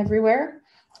everywhere.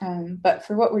 But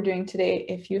for what we're doing today,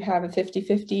 if you have a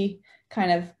 50-50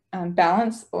 kind of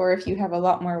balance, or if you have a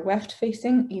lot more weft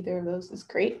facing, either of those is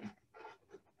great.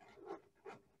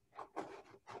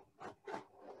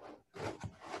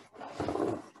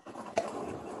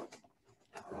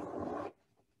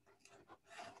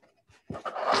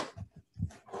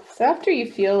 So after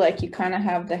you feel like you kind of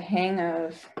have the hang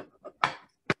of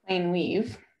plain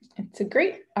weave, it's a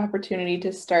great opportunity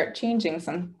to start changing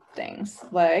some things.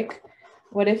 Like,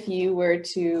 what if you were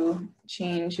to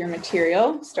change your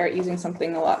material, start using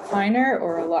something a lot finer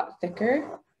or a lot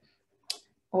thicker?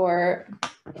 Or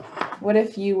what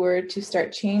if you were to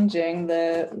start changing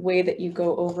the way that you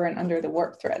go over and under the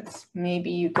warp threads?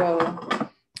 Maybe you go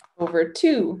over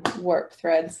 2 warp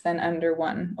threads, then under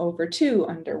 1, over 2,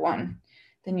 under 1.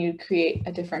 Then you create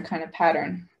a different kind of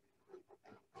pattern.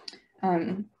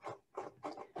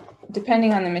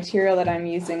 Depending on the material that I'm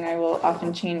using, I will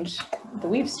often change the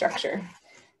weave structure.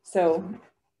 So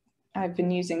I've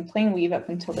been using plain weave up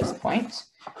until this point,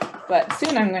 but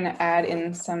soon I'm going to add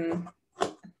in some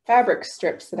fabric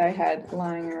strips that I had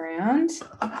lying around.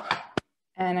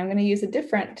 And I'm going to use a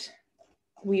different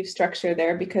weave structure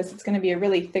there because it's going to be a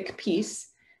really thick piece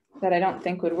that I don't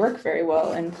think would work very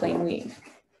well in plain weave.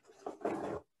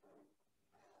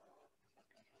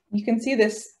 You can see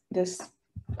this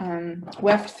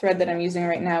weft thread that I'm using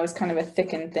right now is kind of a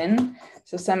thick and thin.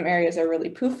 So some areas are really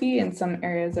poofy and some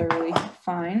areas are really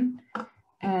fine.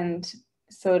 And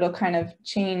so it'll kind of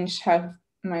change how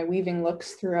my weaving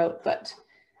looks throughout, but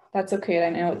that's okay. I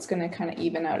know it's going to kind of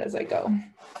even out as I go.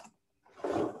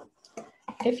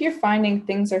 If you're finding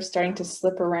things are starting to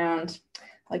slip around,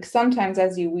 like sometimes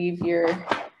as you weave your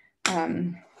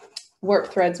warp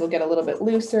threads will get a little bit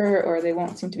looser or they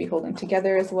won't seem to be holding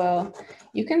together as well.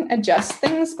 You can adjust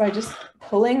things by just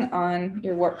pulling on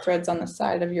your warp threads on the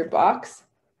side of your box.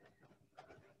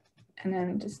 And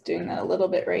I'm just doing that a little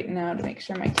bit right now to make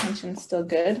sure my tension's still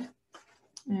good.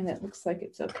 And it looks like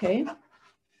it's okay.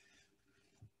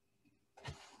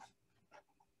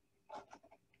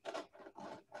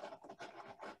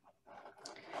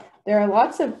 There are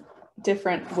lots of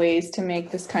different ways to make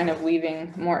this kind of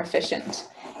weaving more efficient,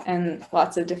 and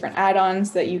lots of different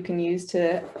add-ons that you can use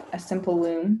to a simple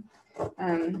loom.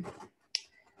 And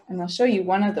I'll show you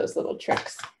one of those little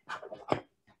tricks.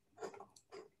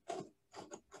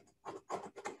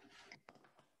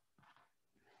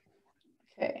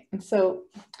 Okay, and so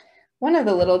one of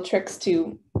the little tricks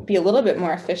to be a little bit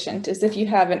more efficient is if you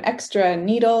have an extra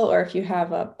needle, or if you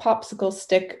have a popsicle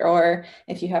stick, or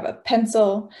if you have a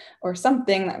pencil or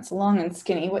something that's long and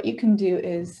skinny, what you can do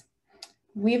is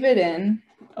weave it in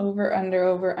over,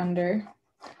 under,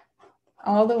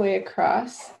 all the way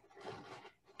across,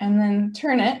 and then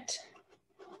turn it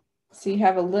so you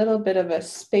have a little bit of a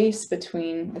space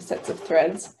between the sets of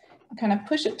threads, and kind of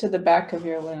push it to the back of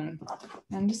your loom.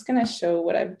 I'm just going to show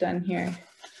what I've done here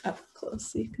up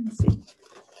close so you can see.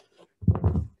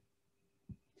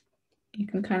 You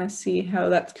can kind of see how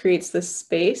that creates this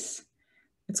space.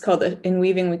 It's called, in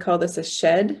weaving, we call this a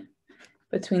shed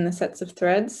between the sets of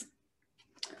threads.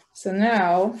 So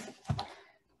now,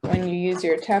 when you use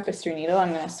your tapestry needle,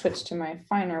 I'm going to switch to my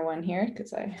finer one here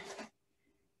because I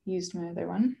used my other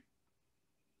one.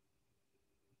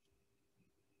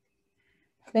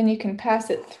 Then you can pass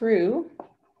it through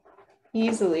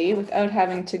easily without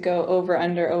having to go over,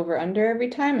 under every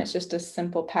time. It's just a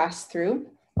simple pass through.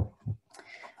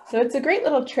 So it's a great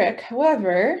little trick.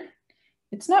 However,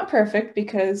 it's not perfect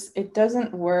because it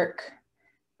doesn't work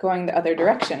going the other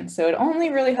direction. So it only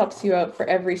really helps you out for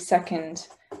every second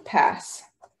pass.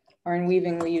 Or in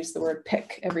weaving, we use the word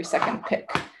pick, every second pick,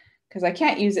 because I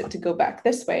can't use it to go back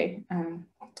this way.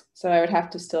 So I would have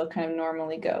to still kind of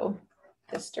normally go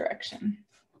this direction.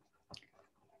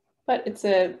 But it's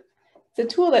a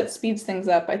tool that speeds things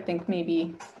up, I think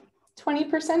maybe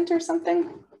 20% or something.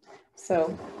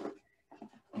 So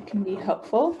it can be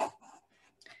helpful.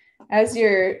 as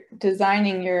you're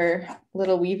designing your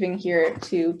little weaving here,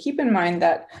 to keep in mind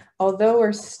that although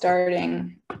we're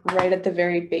starting right at the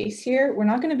very base here, we're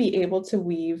not going to be able to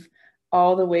weave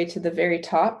all the way to the very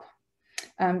top,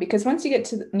 because once you get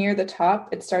to near the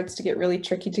top, it starts to get really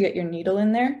tricky to get your needle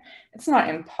in there. It's not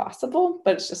impossible,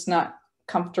 but it's just not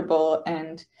comfortable.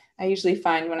 And I usually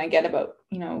find when I get about,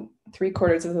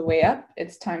 3/4 of the way up,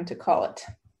 it's time to call it.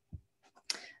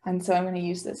 And so I'm going to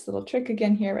use this little trick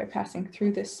again here by passing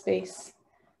through this space.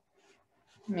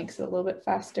 It makes it a little bit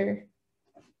faster.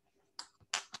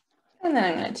 And then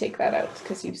I'm going to take that out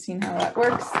because you've seen how that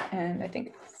works. And I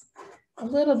think it's a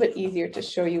little bit easier to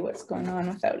show you what's going on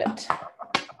without it.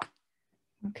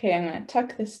 Okay, I'm going to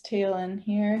tuck this tail in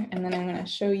here, and then I'm going to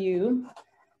show you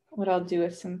what I'll do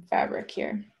with some fabric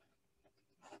here.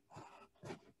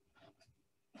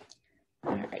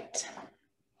 All right.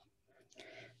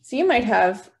 So you might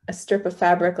have a strip of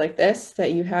fabric like this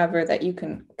that you have or that you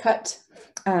can cut,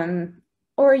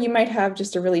 or you might have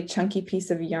just a really chunky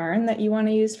piece of yarn that you want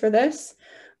to use for this,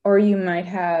 or you might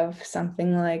have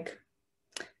something like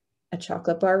a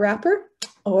chocolate bar wrapper,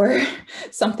 or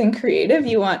something creative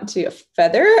you want to, a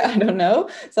feather, I don't know,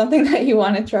 something that you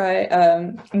want to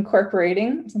try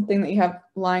incorporating, something that you have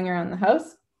lying around the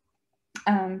house.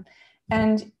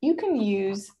 And you can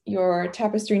use your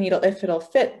tapestry needle if it'll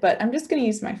fit, but I'm just going to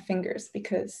use my fingers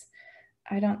because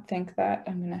I don't think that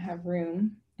I'm going to have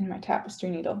room in my tapestry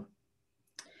needle.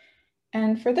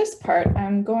 And for this part,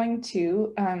 I'm going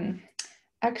to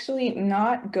actually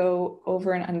not go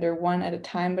over and under one at a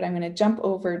time, but I'm going to jump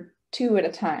over 2 at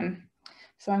a time.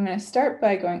 So I'm going to start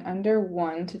by going under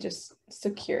 1 to just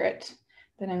secure it.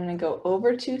 Then I'm going to go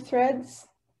over 2 threads,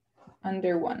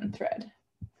 under 1 thread,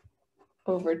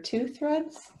 over 2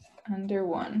 threads, under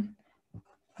 1,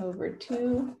 over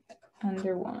 2,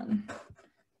 under 1,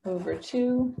 over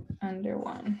 2, under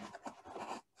 1.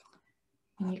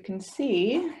 And you can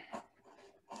see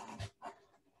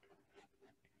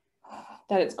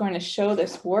that it's going to show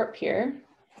this warp here,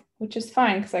 which is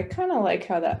fine because I kind of like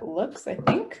how that looks, I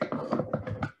think.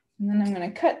 And then I'm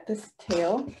going to cut this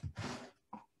tail.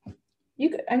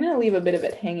 I'm going to leave a bit of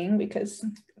it hanging because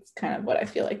it's kind of what I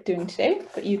feel like doing today,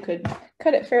 but you could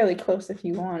cut it fairly close if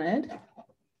you wanted.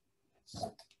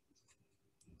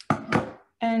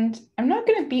 And I'm not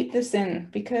going to beat this in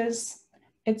because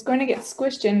it's going to get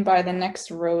squished in by the next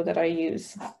row that I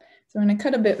use. So I'm going to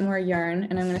cut a bit more yarn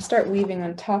and I'm going to start weaving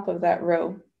on top of that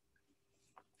row.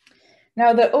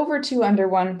 Now the over 2 under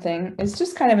 1 thing is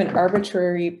just kind of an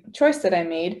arbitrary choice that I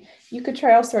made. You could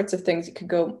try all sorts of things. You could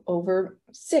go over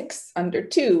 6 under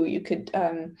 2. You could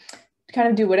kind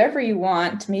of do whatever you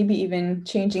want, maybe even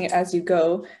changing it as you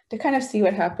go to kind of see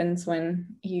what happens when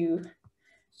you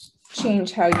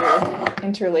change how you're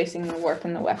interlacing the warp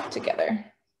and the weft together.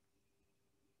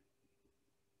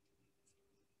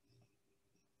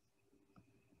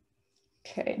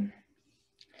 Okay,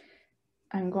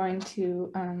 I'm going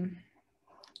to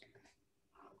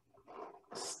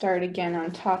start again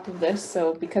on top of this.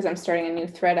 So because I'm starting a new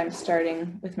thread, I'm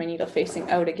starting with my needle facing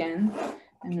out again.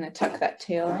 I'm going to tuck that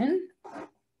tail in.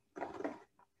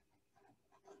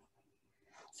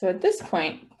 So at this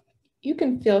point, you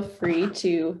can feel free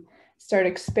to start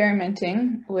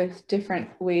experimenting with different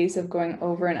ways of going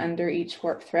over and under each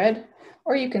warp thread,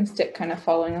 or you can stick kind of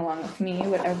following along with me,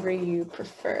 whatever you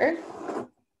prefer.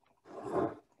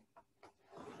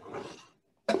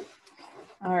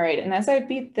 All right, and as I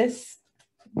beat this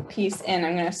piece in,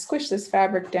 I'm going to squish this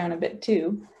fabric down a bit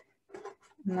too,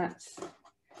 and that's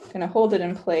going to hold it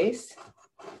in place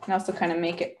and also kind of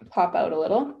make it pop out a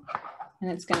little. And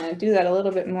it's going to do that a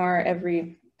little bit more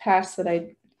every pass that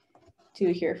I do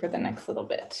here for the next little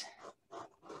bit.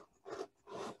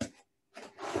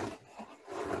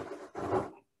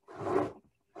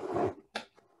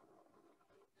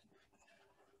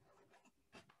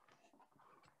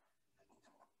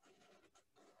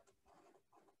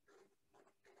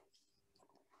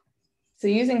 So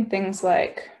using things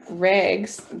like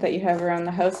rags that you have around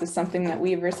the house is something that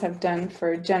weavers have done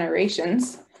for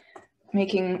generations.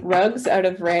 Making rugs out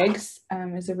of rags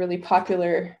is a really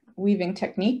popular weaving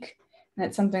technique. And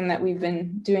it's something that we've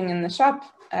been doing in the shop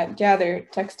at Gather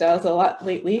Textiles a lot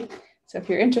lately. So if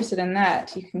you're interested in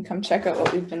that, you can come check out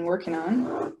what we've been working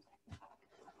on.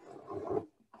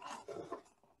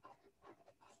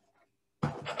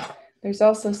 There's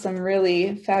also some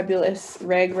really fabulous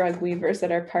rag rug weavers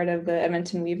that are part of the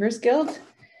Edmonton Weavers Guild.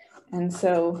 And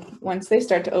so once they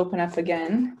start to open up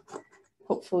again,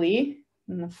 hopefully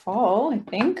in the fall, I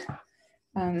think,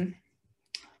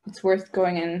 it's worth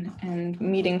going in and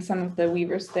meeting some of the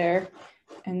weavers there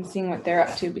and seeing what they're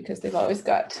up to, because they've always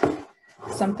got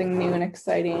something new and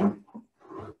exciting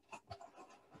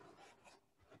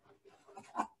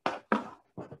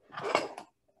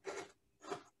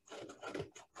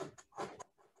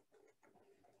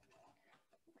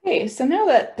Okay, so now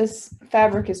that this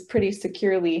fabric is pretty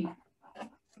securely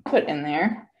put in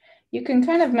there, you can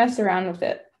kind of mess around with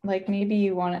it. Like maybe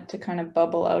you want it to kind of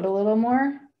bubble out a little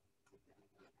more.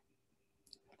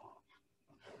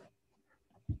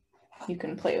 You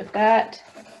can play with that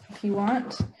if you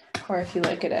want, or if you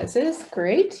like it as is,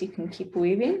 great, you can keep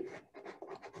weaving.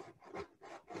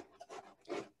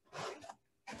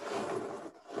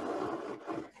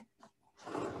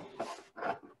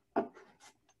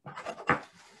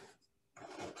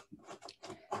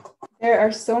 There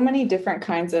are so many different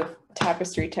kinds of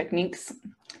tapestry techniques.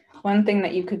 One thing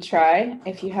that you could try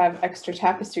if you have extra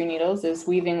tapestry needles is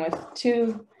weaving with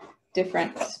 2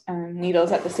 different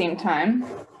needles at the same time.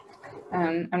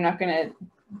 I'm not going to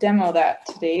demo that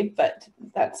today, but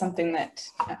that's something that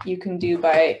you can do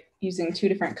by using 2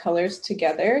 different colors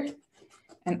together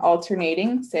and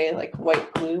alternating, say like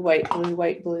white, blue, white, blue,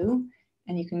 white, blue,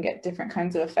 and you can get different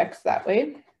kinds of effects that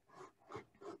way.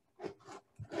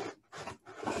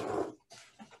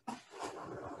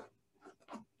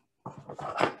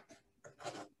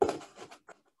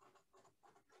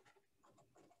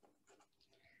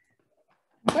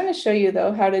 I'm going to show you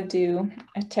though how to do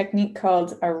a technique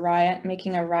called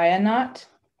making a raya knot.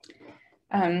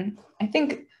 I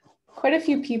think quite a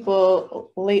few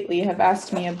people lately have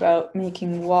asked me about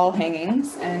making wall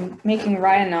hangings, and making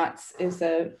raya knots is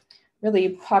a really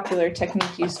popular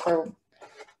technique used for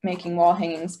making wall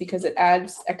hangings because it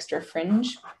adds extra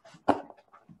fringe.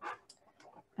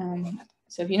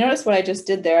 So if you notice what I just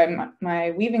did there,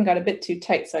 my weaving got a bit too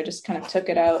tight, so I just kind of took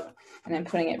it out and then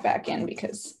putting it back in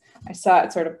because I saw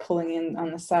it sort of pulling in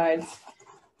on the sides.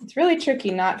 It's really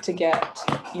tricky not to get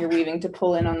your weaving to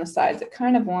pull in on the sides. It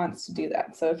kind of wants to do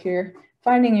that. So if you're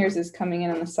finding yours is coming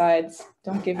in on the sides,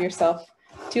 don't give yourself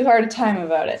too hard a time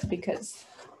about it because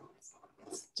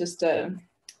it's just a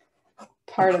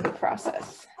part of the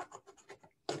process.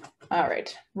 All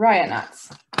right, raya knots.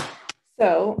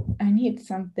 So I need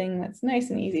something that's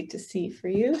nice and easy to see for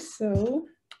you. So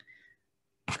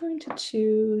I'm going to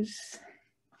choose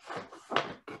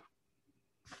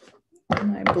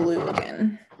my blue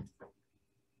again.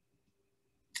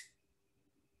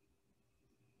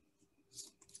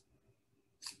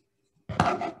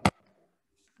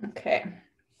 Okay.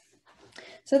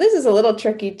 So this is a little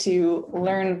tricky to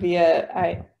learn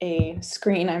via a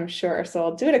screen, I'm sure. So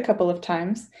I'll do it a couple of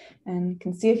times and you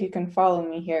can see if you can follow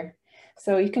me here.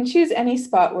 So you can choose any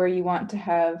spot where you want to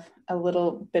have a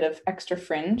little bit of extra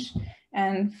fringe.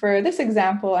 And for this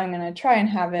example, I'm going to try and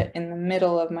have it in the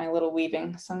middle of my little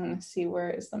weaving. So I'm going to see where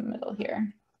is the middle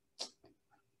here.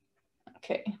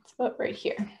 Okay, it's about right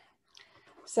here.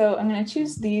 So I'm going to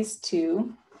choose these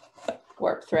 2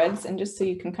 warp threads, and just so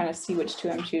you can kind of see which 2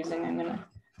 I'm choosing, I'm going to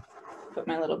put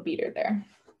my little beater there.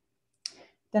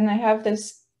 Then I have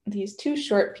these 2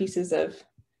 short pieces of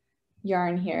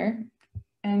yarn here,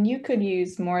 and you could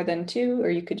use more than 2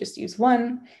 or you could just use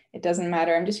 1. It doesn't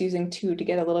matter. I'm just using 2 to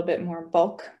get a little bit more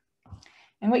bulk.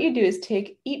 And what you do is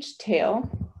take each tail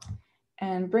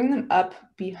and bring them up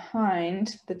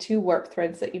behind the 2 warp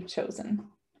threads that you've chosen,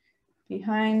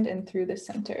 behind and through the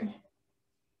center.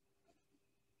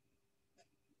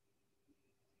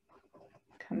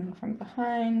 Coming from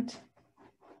behind,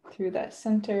 through that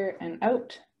center and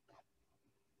out.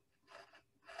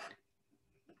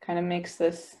 Kind of makes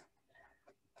this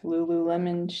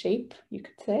Lululemon shape, you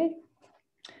could say.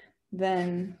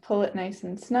 Then pull it nice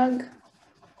and snug.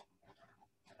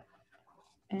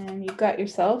 And you've got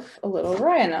yourself a little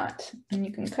raya knot. And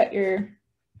you can cut your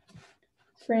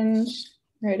fringe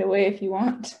right away if you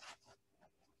want.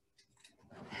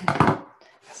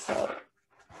 So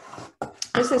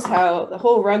this is how the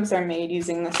whole rugs are made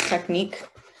using this technique.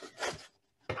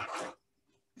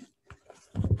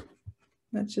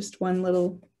 That's just one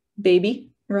little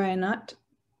baby raya knot.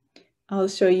 I'll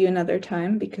show you another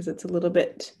time because it's a little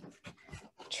bit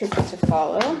tricky to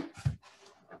follow.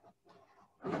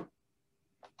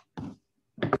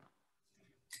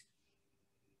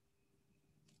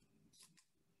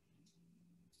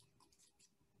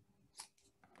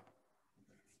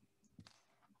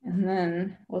 And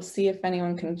then we'll see if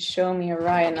anyone can show me a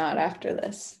raya knot after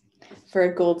this for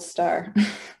a gold star.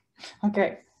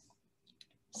 Okay,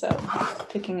 so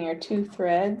picking your 2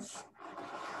 threads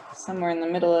somewhere in the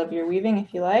middle of your weaving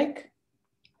if you like,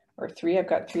 or 3, I've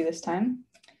got 3 this time.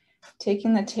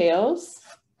 Taking the tails,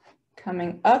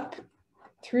 coming up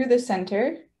through the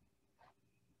center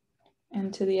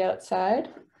and to the outside.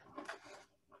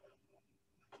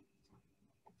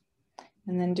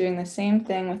 And then doing the same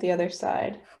thing with the other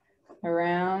side,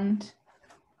 around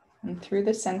and through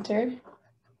the center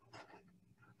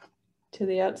to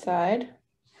the outside.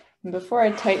 And before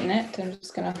I tighten it, I'm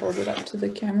just going to hold it up to the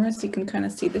camera so you can kind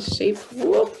of see the shape.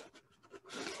 Whoop.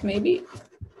 Maybe.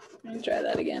 Let me try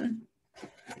that again.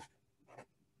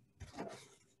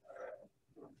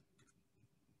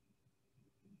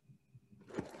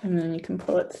 And then you can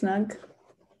pull it snug.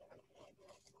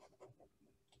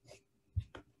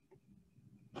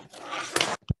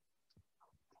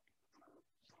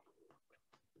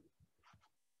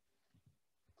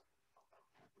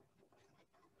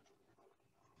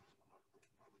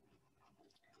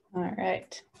 All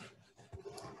right.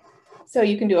 So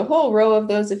you can do a whole row of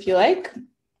those if you like,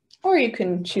 or you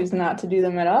can choose not to do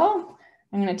them at all.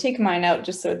 I'm going to take mine out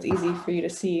just so it's easy for you to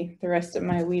see the rest of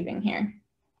my weaving here.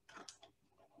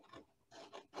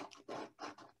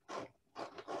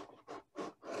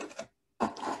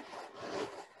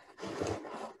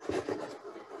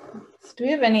 So do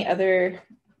we have any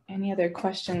other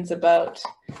questions about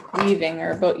weaving,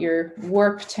 or about your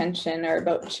warp tension, or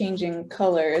about changing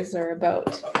colors, or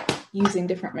about using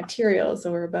different materials,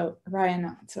 or about raya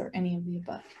knots, or any of the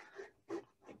above?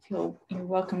 You're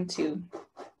welcome to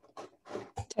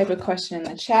type a question in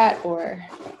the chat or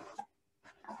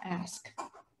ask.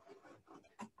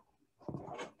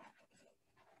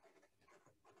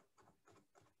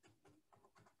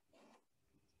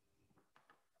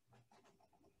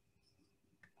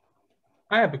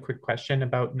 I have a quick question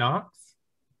about knots.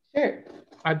 Sure.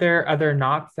 Are there other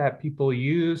knots that people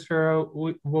use for a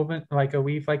woven, like a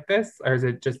weave like this, or is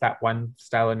it just that one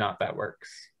style of knot that works?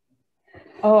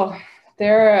 Oh,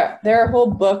 there are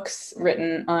whole books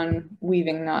written on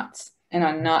weaving knots and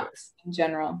on knots in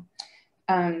general.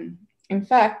 In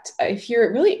fact, if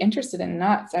you're really interested in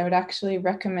knots, I would actually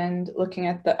recommend looking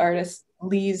at the artist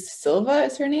Lise Silva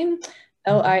is her name,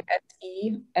 Lisesilva.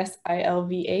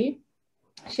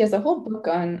 She has a whole book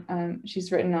on,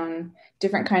 she's written on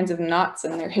different kinds of knots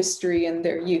and their history and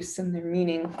their use and their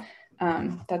meaning.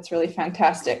 That's really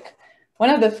fantastic. One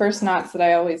of the first knots that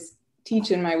I always teach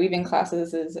in my weaving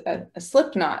classes is a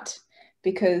slip knot,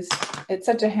 because it's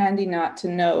such a handy knot to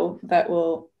know that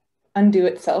will undo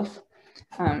itself.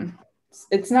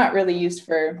 It's not really used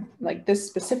for like this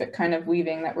specific kind of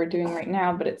weaving that we're doing right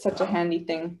now, but it's such a handy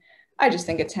thing. I just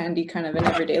think it's handy kind of in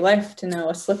everyday life to know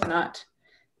a slip knot.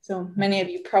 So many of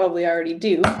you probably already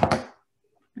do,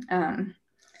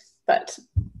 but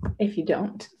if you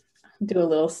don't, I'll do a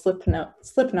little slip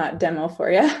knot demo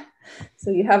for you. So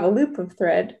you have a loop of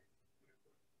thread,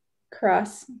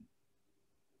 cross,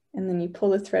 and then you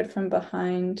pull the thread from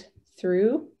behind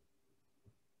through.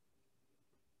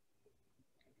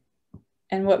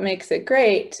 And what makes it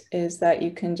great is that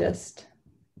you can just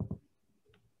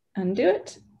undo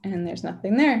it and there's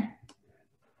nothing there.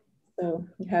 So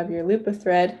you have your loop of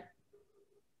thread,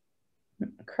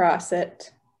 cross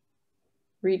it,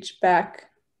 reach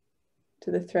back to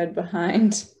the thread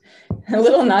behind. And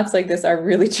little knots like this are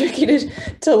really tricky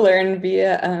to learn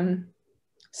via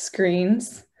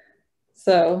screens.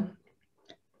 So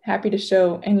happy to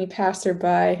show any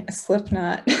passerby a slip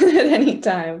knot at any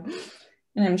time.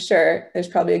 And I'm sure there's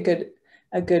probably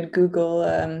a good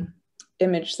Google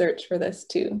image search for this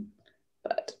too,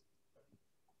 but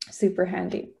super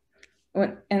handy.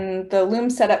 In the loom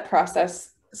setup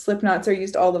process, slip knots are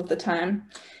used all of the time.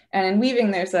 And in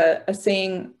weaving, there's a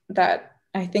saying that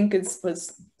I think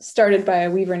was started by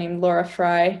a weaver named Laura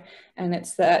Fry, and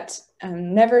it's that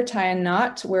never tie a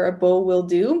knot where a bow will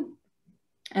do.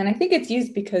 And I think it's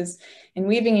used because in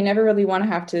weaving, you never really want to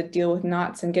have to deal with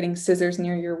knots and getting scissors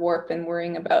near your warp and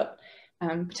worrying about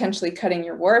potentially cutting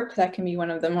your warp. That can be one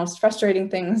of the most frustrating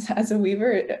things as a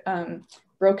weaver,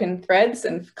 broken threads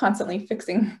and constantly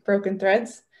fixing broken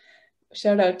threads.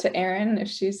 Shout out to Erin if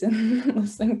she's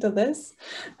listening to this.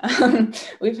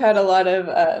 We've had a lot of...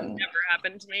 Never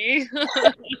happened to me.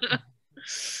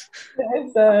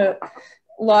 There's a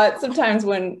lot, sometimes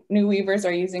when new weavers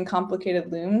are using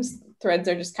complicated looms, threads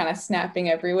are just kind of snapping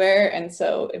everywhere. And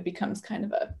so it becomes kind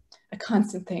of a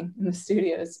constant thing in the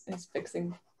studio is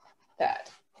fixing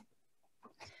that.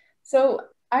 So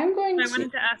I'm going to... I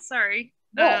wanted to ask, sorry.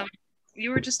 Yeah.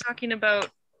 You were just talking about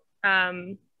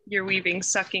your weaving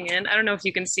sucking in. I don't know if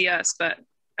you can see us, but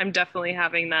I'm definitely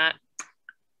having that.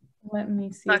 Let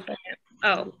me see.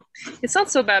 Oh, it's not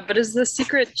so bad, but is the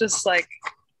secret just like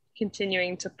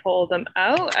continuing to pull them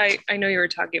out? I know you were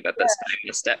talking about this, but I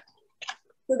missed it.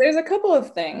 So there's a couple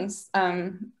of things.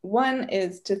 One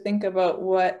is to think about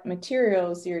what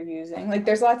materials you're using. Like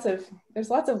there's lots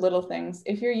of little things.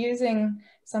 If you're using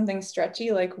something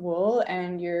stretchy like wool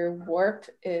and your warp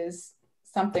is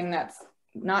something that's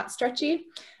not stretchy,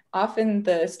 often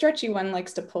the stretchy one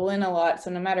likes to pull in a lot. So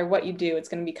no matter what you do, it's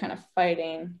going to be kind of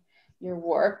fighting your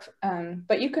warp,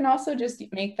 but you can also just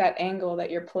make that angle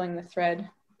that you're pulling the thread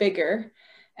bigger.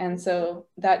 And so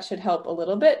that should help a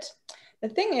little bit. The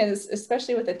thing is,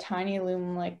 especially with a tiny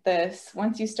loom like this,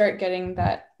 once you start getting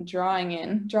that draw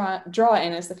in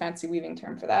is the fancy weaving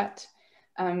term for that,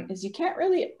 is you can't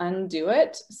really undo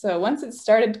it. So once it's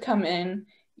started to come in,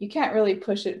 you can't really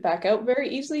push it back out very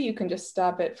easily. You can just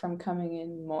stop it from coming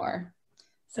in more.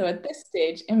 So at this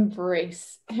stage,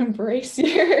 embrace your...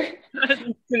 It's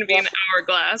going to be an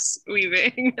hourglass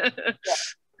weaving. Yeah.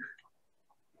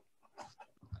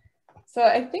 So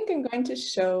I think I'm going to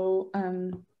show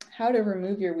how to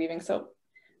remove your weaving. So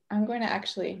I'm going to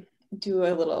actually do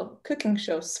a little cooking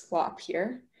show swap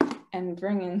here and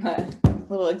bring in the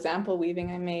little example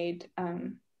weaving I made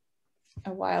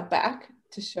a while back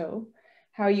to show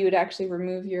how you would actually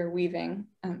remove your weaving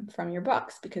from your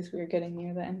box, because we're getting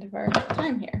near the end of our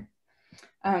time here.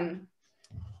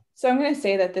 So I'm going to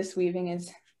say that this weaving is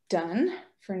done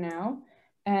for now.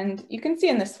 And you can see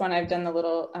in this one, I've done the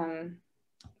little,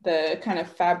 the kind of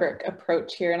fabric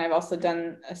approach here. And I've also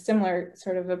done a similar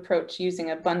sort of approach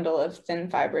using a bundle of thin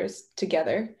fibers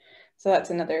together. So that's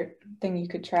another thing you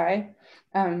could try.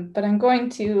 But I'm going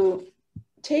to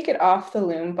take it off the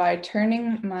loom by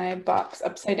turning my box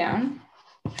upside down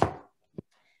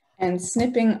and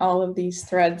snipping all of these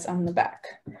threads on the back.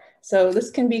 So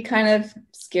this can be kind of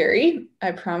scary.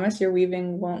 I promise your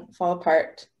weaving won't fall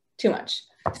apart too much.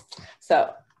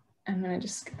 So I'm gonna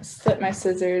just slip my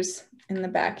scissors in the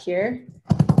back here.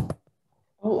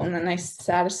 Oh, and a nice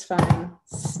satisfying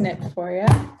snip for you.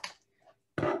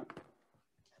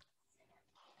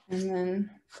 And then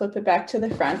flip it back to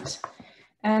the front.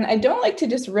 And I don't like to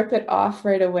just rip it off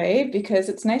right away, because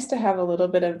it's nice to have a little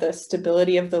bit of the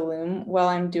stability of the loom while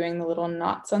I'm doing the little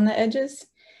knots on the edges.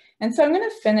 And so I'm going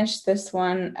to finish this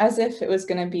one as if it was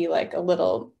going to be like a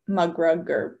little mug rug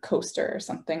or coaster or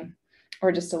something,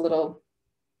 or just a little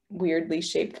weirdly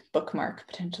shaped bookmark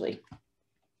potentially.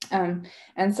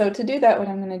 And so to do that, what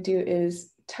I'm going to do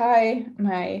is tie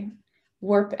my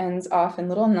warp ends off in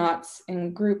little knots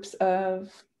in groups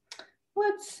of,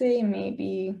 let's say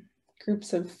maybe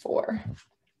groups of 4,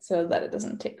 so that it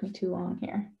doesn't take me too long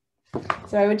here.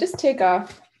 So I would just take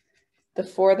off the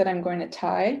 4 that I'm going to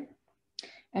tie.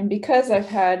 And because I've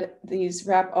had these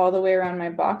wrap all the way around my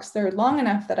box, they're long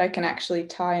enough that I can actually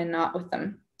tie a knot with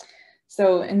them.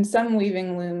 So in some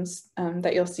weaving looms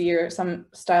that you'll see, or some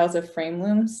styles of frame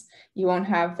looms, you won't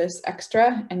have this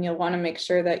extra, and you'll want to make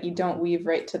sure that you don't weave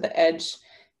right to the edge,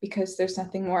 because there's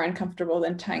nothing more uncomfortable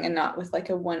than tying a knot with like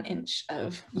a 1 inch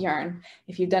of yarn.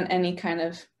 If you've done any kind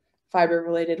of fiber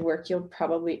related work, you'll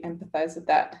probably empathize with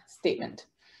that statement.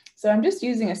 So I'm just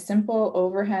using a simple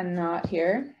overhand knot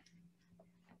here.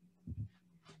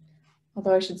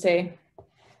 Although I should say,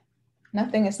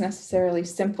 nothing is necessarily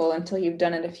simple until you've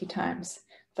done it a few times,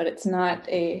 but it's not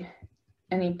any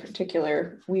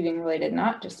particular weaving related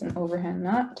knot, just an overhand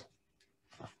knot.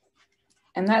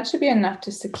 And that should be enough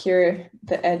to secure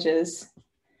the edges.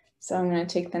 So I'm going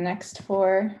to take the next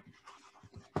 4,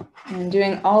 and I'm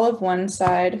doing all of one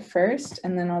side first,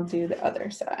 and then I'll do the other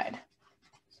side.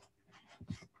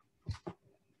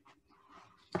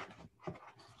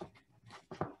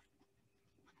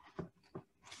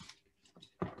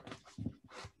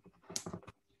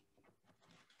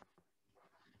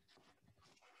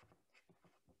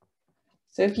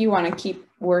 So if you want to keep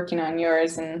working on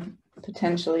yours and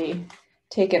potentially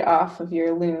take it off of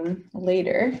your loom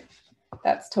later,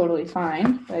 that's totally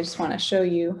fine. But I just want to show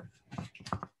you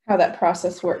how that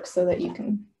process works so that you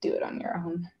can do it on your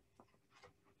own.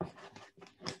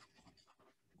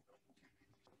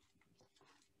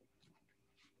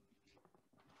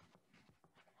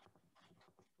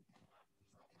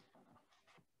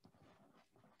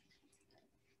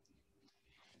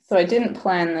 So I didn't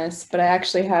plan this, but I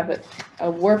actually have a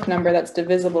warp number that's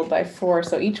divisible by 4.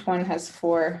 So each one has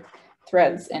 4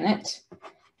 threads in it.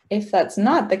 If that's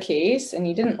not the case, and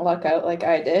you didn't luck out like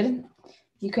I did,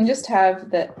 you can just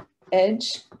have the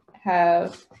edge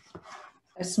have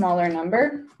a smaller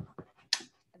number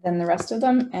than the rest of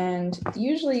them. And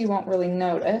usually you won't really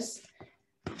notice,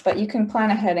 but you can plan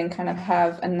ahead and kind of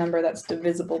have a number that's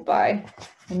divisible by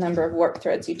the number of warp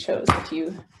threads you chose if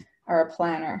you are a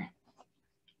planner.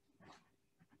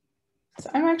 So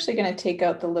I'm actually going to take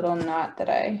out the little knot that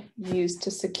I used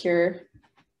to secure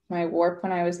my warp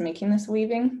when I was making this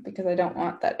weaving, because I don't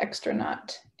want that extra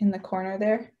knot in the corner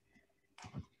there.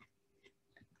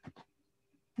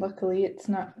 Luckily, it's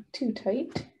not too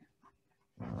tight.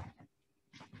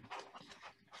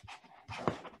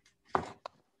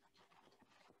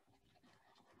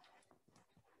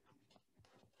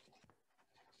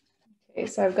 Okay,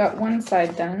 so I've got one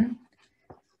side done.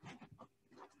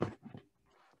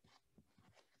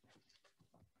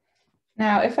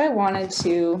 if I wanted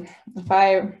to, if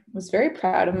I was very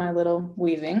proud of my little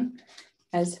weaving,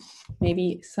 as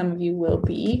maybe some of you will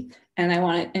be, and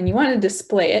you want to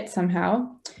display it somehow,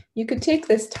 you could take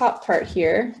this top part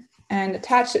here and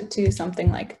attach it to something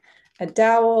like a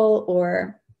dowel,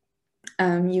 or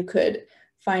you could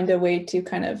find a way to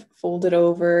kind of fold it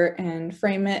over and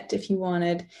frame it if you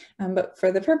wanted. But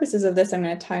for the purposes of this, I'm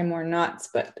going to tie more knots,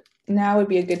 but now would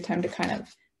be a good time to kind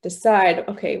of decide,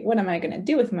 okay, what am I going to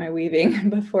do with my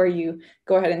weaving before you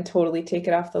go ahead and totally take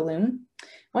it off the loom.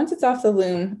 Once it's off the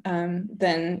loom,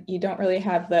 then you don't really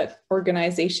have that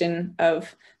organization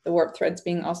of the warp threads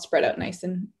being all spread out nice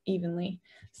and evenly.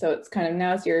 So it's kind of,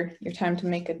 now's your time to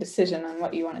make a decision on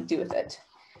what you want to do with it.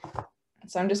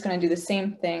 So I'm just going to do the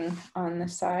same thing on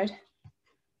this side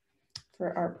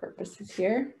for our purposes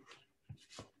here.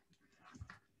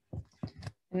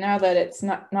 And now that it's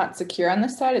not secure on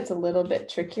this side, it's a little bit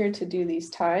trickier to do these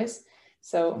ties.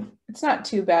 So it's not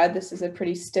too bad. This is a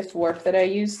pretty stiff warp that I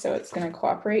use, so it's going to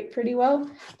cooperate pretty well.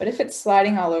 But if it's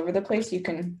sliding all over the place, you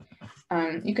can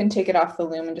take it off the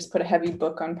loom and just put a heavy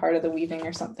book on part of the weaving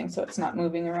or something so it's not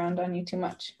moving around on you too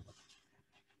much.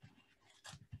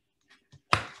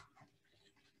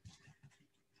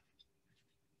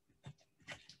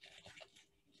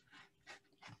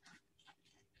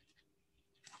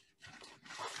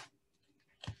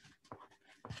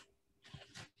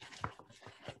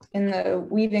 In the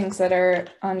weavings that are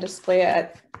on display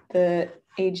at the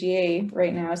AGA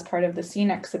right now as part of the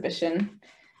scene exhibition,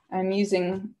 I'm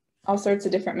using all sorts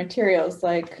of different materials,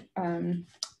 like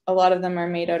a lot of them are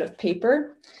made out of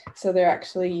paper. So they're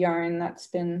actually yarn that's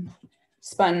been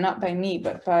spun, not by me,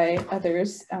 but by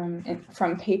others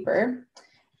from paper.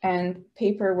 And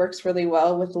paper works really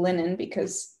well with linen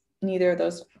because neither of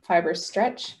those fibers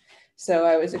stretch. So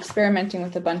I was experimenting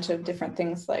with a bunch of different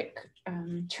things like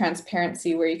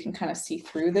transparency, where you can kind of see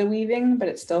through the weaving, but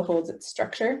it still holds its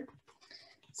structure.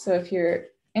 So if you're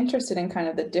interested in kind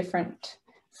of the different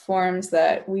forms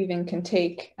that weaving can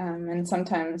take, and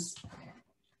sometimes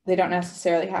they don't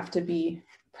necessarily have to be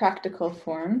practical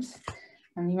forms,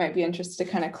 you might be interested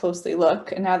to kind of closely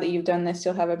look. And now that you've done this,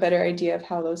 you'll have a better idea of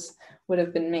how those would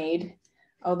have been made.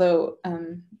 Although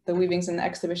the weavings in the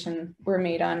exhibition were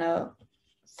made on a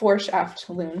 4-shaft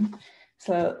loom.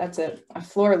 So that's a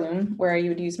floor loom where you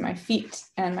would use my feet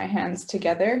and my hands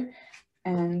together.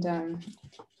 And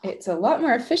it's a lot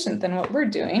more efficient than what we're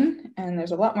doing. And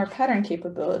there's a lot more pattern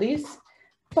capabilities.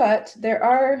 But there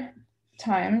are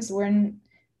times when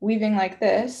weaving like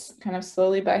this, kind of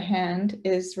slowly by hand,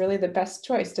 is really the best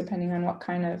choice, depending on what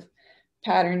kind of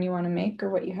pattern you want to make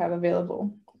or what you have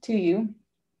available to you.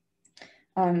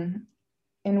 In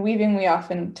weaving, we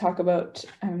often talk about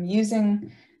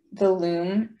using the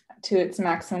loom to its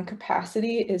maximum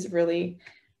capacity is really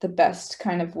the best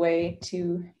kind of way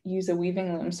to use a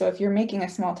weaving loom. So if you're making a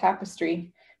small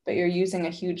tapestry, but you're using a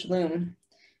huge loom,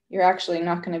 you're actually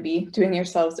not going to be doing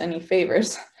yourselves any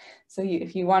favors. So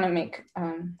if you want to make,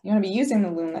 you want to be using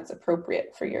the loom that's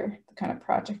appropriate for the kind of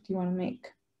project you want to make.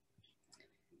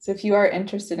 So if you are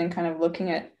interested in kind of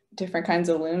looking at different kinds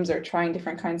of looms or trying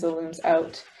different kinds of looms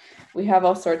out, we have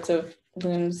all sorts of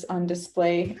looms on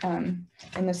display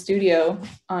in the studio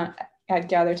at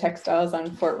Gather Textiles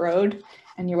on Fort Road,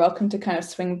 and you're welcome to kind of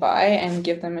swing by and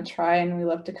give them a try. And we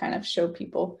love to kind of show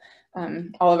people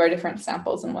all of our different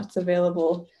samples and what's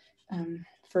available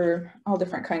for all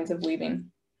different kinds of weaving.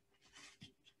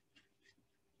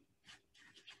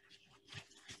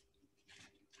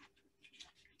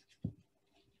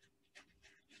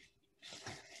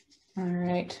 All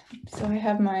right, so I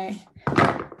have my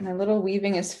little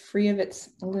weaving is free of its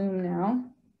loom now.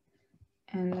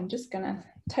 And I'm just gonna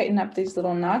tighten up these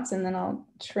little knots and then I'll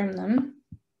trim them.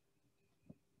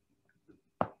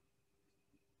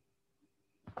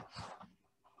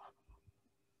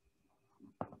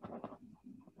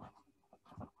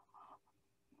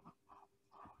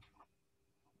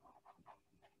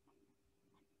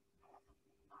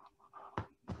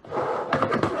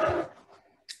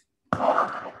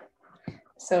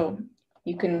 So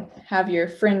you can have your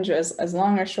fringe as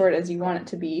long or short as you want it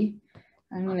to be.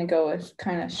 I'm going to go with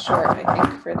kind of short, I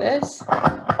think, for this.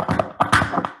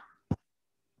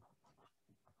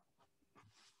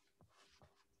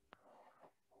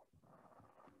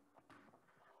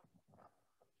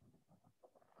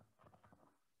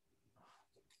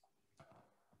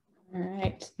 All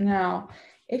right, now,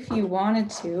 if you wanted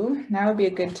to, now would be a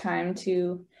good time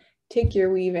to take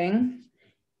your weaving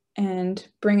and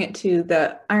bring it to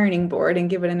the ironing board and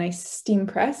give it a nice steam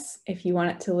press if you want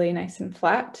it to lay nice and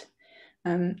flat.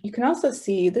 You can also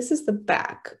see this is the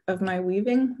back of my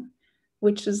weaving,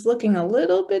 which is looking a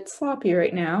little bit sloppy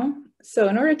right now. So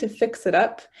in order to fix it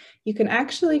up, you can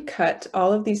actually cut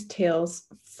all of these tails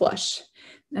flush.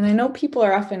 And I know people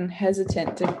are often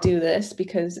hesitant to do this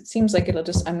because it seems like it'll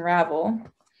just unravel.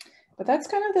 But that's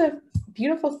kind of the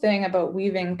beautiful thing about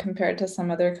weaving compared to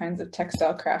some other kinds of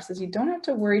textile crafts, is you don't have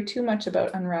to worry too much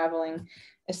about unraveling,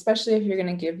 especially if you're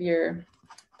going to give your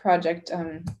project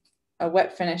a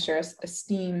wet finish or a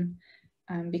steam,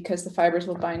 because the fibers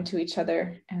will bind to each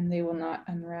other and they will not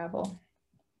unravel.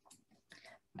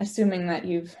 Assuming that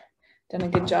you've done a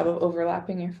good job of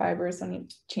overlapping your fibers when you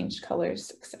changed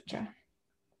colors, etc.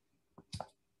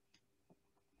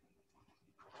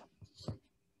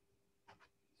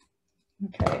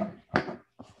 Okay,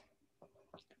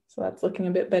 so that's looking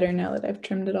a bit better now that I've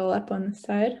trimmed it all up on the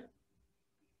side.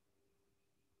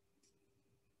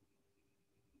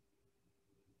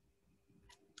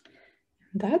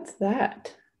 That's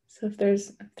that. So if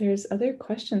there's other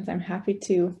questions, I'm happy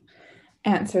to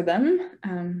answer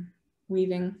them,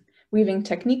 weaving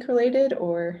technique related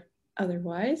or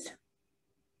otherwise.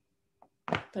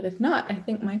 But if not, I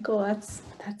think, Michael, that's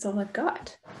all I've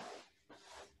got.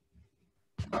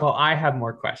 Well, I have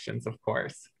more questions, of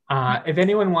course. If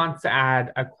anyone wants to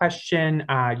add a question,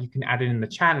 you can add it in the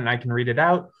chat and I can read it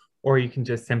out, or you can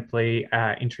just simply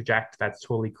interject. That's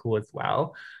totally cool as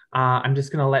well. I'm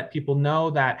just going to let people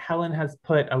know that Helen has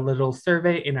put a little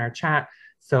survey in our chat.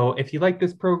 So if you like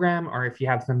this program or if you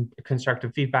have some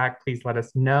constructive feedback, please let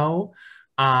us know.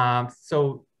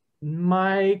 So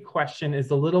my question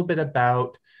is a little bit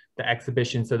about the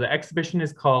exhibition. So the exhibition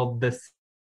is called The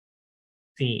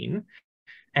Scene,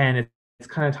 and it's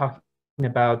kind of talking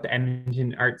about the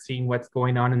Edmonton art scene, what's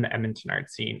going on in the Edmonton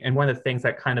art scene. And one of the things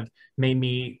that kind of made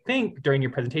me think during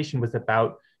your presentation was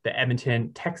about the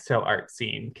Edmonton textile art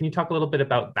scene. Can you talk a little bit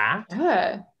about that?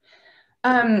 Yeah.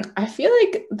 I feel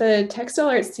like the textile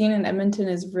art scene in Edmonton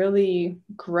is really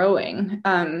growing.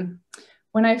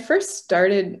 When I first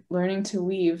started learning to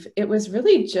weave, it was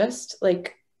really just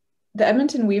like the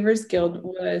Edmonton Weavers Guild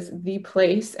was the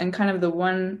place, and kind of the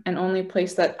one and only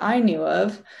place that I knew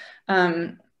of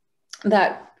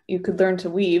that you could learn to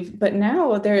weave. But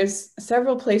now there's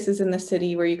several places in the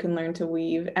city where you can learn to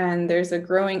weave, and there's a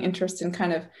growing interest in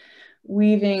kind of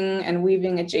weaving and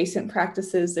weaving adjacent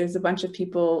practices. There's a bunch of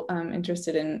people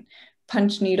interested in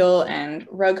punch needle and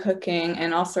rug hooking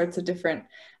and all sorts of different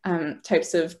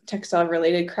types of textile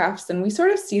related crafts. And we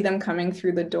sort of see them coming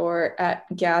through the door at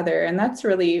Gather. And that's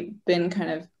really been kind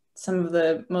of some of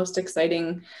the most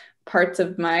exciting parts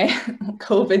of my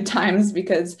COVID times,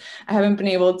 because I haven't been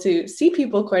able to see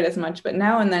people quite as much. But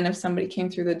now and then, if somebody came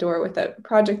through the door with a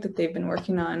project that they've been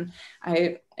working on,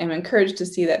 I am encouraged to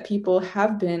see that people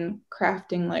have been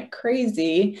crafting like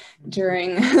crazy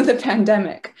during the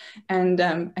pandemic. And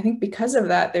I think because of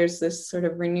that, there's this sort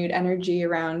of renewed energy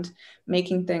around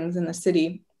making things in the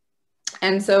city.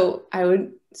 And so I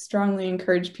would strongly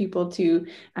encourage people to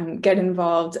get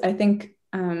involved. I think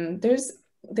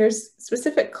there's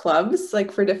specific clubs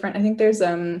like for different, I think there is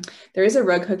a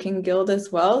rug hooking guild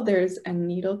as well. There's a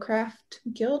needlecraft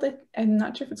guild. I'm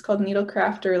not sure if it's called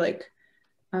needlecraft or like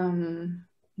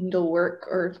needlework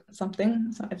or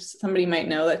something. So if somebody might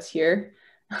know, that's here.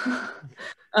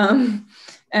 And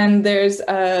there's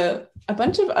a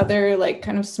bunch of other like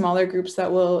kind of smaller groups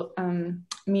that will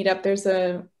meet up. There's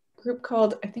a group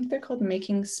called, I think they're called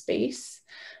Making Space,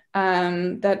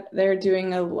 that they're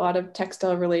doing a lot of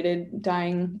textile related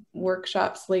dyeing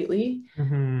workshops lately.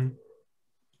 Mm-hmm.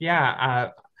 Yeah,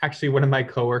 actually one of my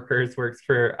coworkers works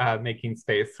for Making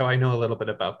Space, so I know a little bit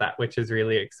about that, which is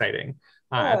really exciting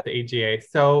at the AGA.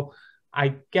 So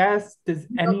I guess, does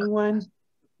anyone,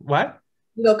 what?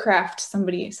 Needlecraft,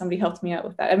 somebody helped me out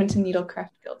with that, Edmonton Needlecraft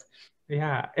Guild.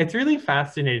 Yeah, it's really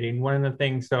fascinating. One of the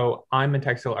things, so I'm a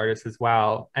textile artist as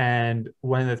well, and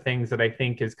one of the things that I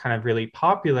think is kind of really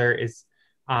popular is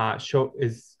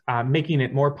making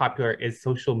it more popular is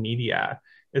social media.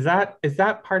 Is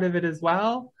that part of it as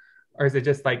well, or is it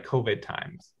just like COVID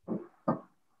times?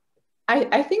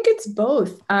 I think it's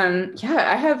both. Yeah,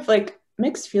 I have like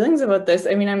mixed feelings about this.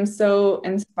 I mean, I'm so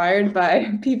inspired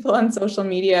by people on social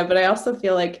media, but I also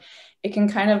feel like it can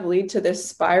kind of lead to this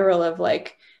spiral of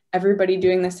like everybody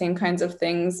doing the same kinds of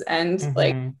things and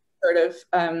like sort of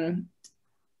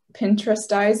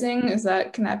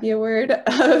Pinterestizing, can that be a word?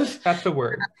 That's a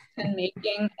word. And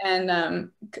making, and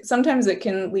sometimes it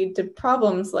can lead to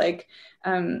problems like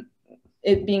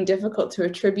it being difficult to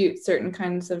attribute certain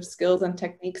kinds of skills and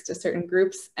techniques to certain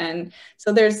groups. And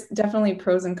so there's definitely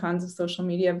pros and cons of social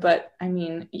media, but I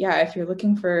mean, yeah, if you're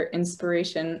looking for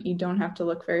inspiration, you don't have to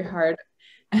look very hard.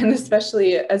 And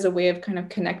especially as a way of kind of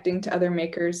connecting to other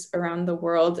makers around the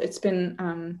world, it's been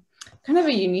kind of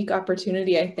a unique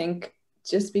opportunity, I think,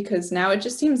 just because now it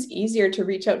just seems easier to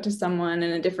reach out to someone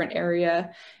in a different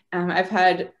area.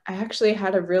 I actually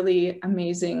had a really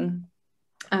amazing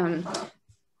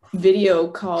video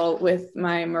call with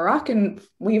my Moroccan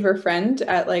weaver friend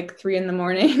at like 3 in the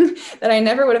morning that I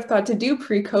never would have thought to do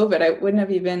pre-COVID. I wouldn't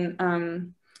have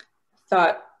even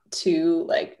thought to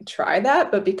like try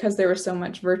that, but because there was so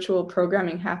much virtual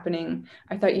programming happening,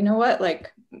 I thought, you know what,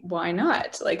 like, why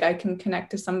not? Like, I can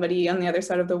connect to somebody on the other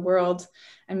side of the world.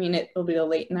 I mean, it'll be a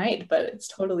late night, but it's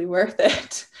totally worth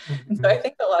it. And so I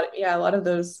think a lot of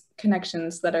those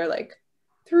connections that are like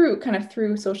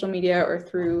through social media or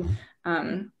through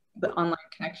the online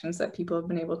connections that people have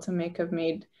been able to make have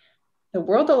made the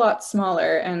world a lot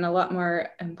smaller, and a lot more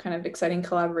kind of exciting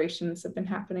collaborations have been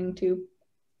happening too.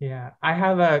 Yeah, I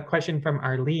have a question from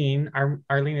Arlene.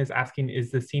 Arlene is asking,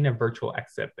 is the scene a virtual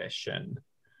exhibition?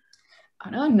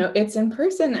 Oh, no, it's in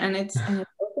person and it's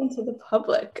open to the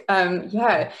public.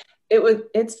 Yeah,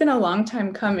 it's been a long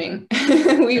time coming.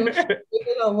 We waited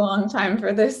a long time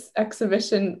for this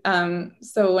exhibition.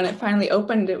 So when it finally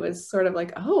opened, it was sort of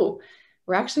like, oh,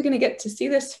 we're actually going to get to see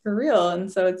this for real.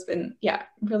 And so it's been, yeah,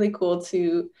 really cool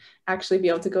to actually be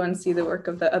able to go and see the work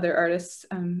of the other artists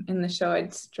in the show.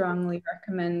 I'd strongly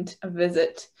recommend a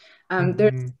visit.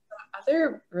 There's some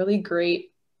other really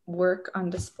great work on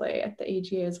display at the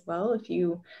AGA as well.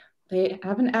 They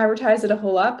haven't advertised it a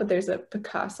whole lot, but there's a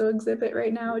Picasso exhibit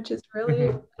right now, which is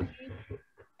really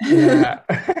yeah.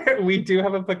 We do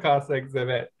have a Picasso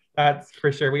exhibit, that's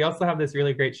for sure. We also have this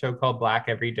really great show called Black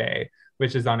Every Day,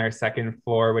 which is on our second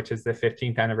floor, which is the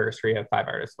 15th anniversary of Five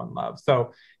Artists, One Love.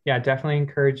 So yeah, definitely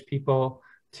encourage people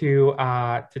to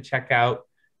check out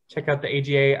the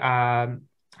AGA.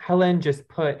 Helen just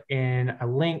put in a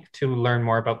link to learn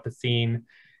more about the scene.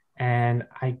 And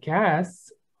I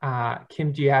guess,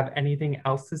 Kim, do you have anything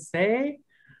else to say?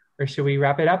 Or should we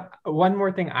wrap it up? One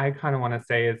more thing I kind of want to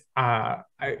say is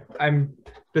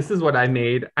this is what I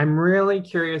made. I'm really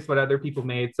curious what other people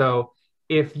made. So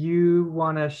if you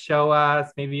want to show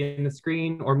us maybe in the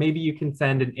screen, or maybe you can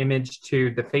send an image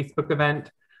to the Facebook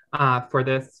event for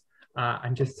this.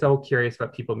 I'm just so curious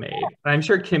what people made. I'm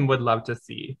sure Kim would love to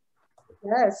see.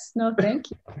 Yes, no, thank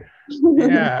you.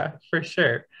 Yeah, for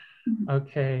sure.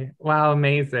 Okay, wow,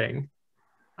 amazing.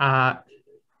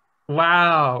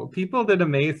 Wow, people did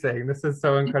amazing. This is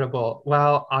so incredible.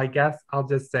 Well, I guess I'll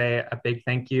just say a big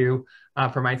thank you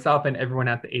for myself and everyone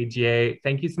at the AGA.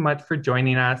 Thank you so much for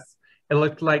joining us. It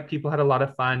looked like people had a lot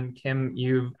of fun. Kim,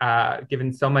 you've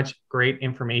given so much great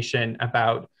information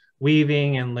about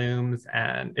weaving and looms,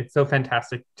 and it's so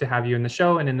fantastic to have you in the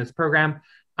show and in this program.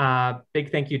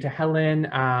 Big thank you to Helen,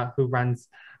 who runs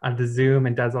the Zoom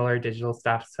and does all our digital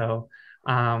stuff. So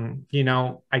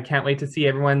I can't wait to see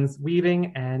everyone's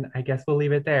weaving, and I guess we'll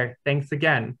leave it there. Thanks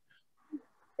again.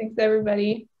 Thanks,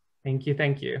 everybody. Thank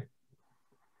you.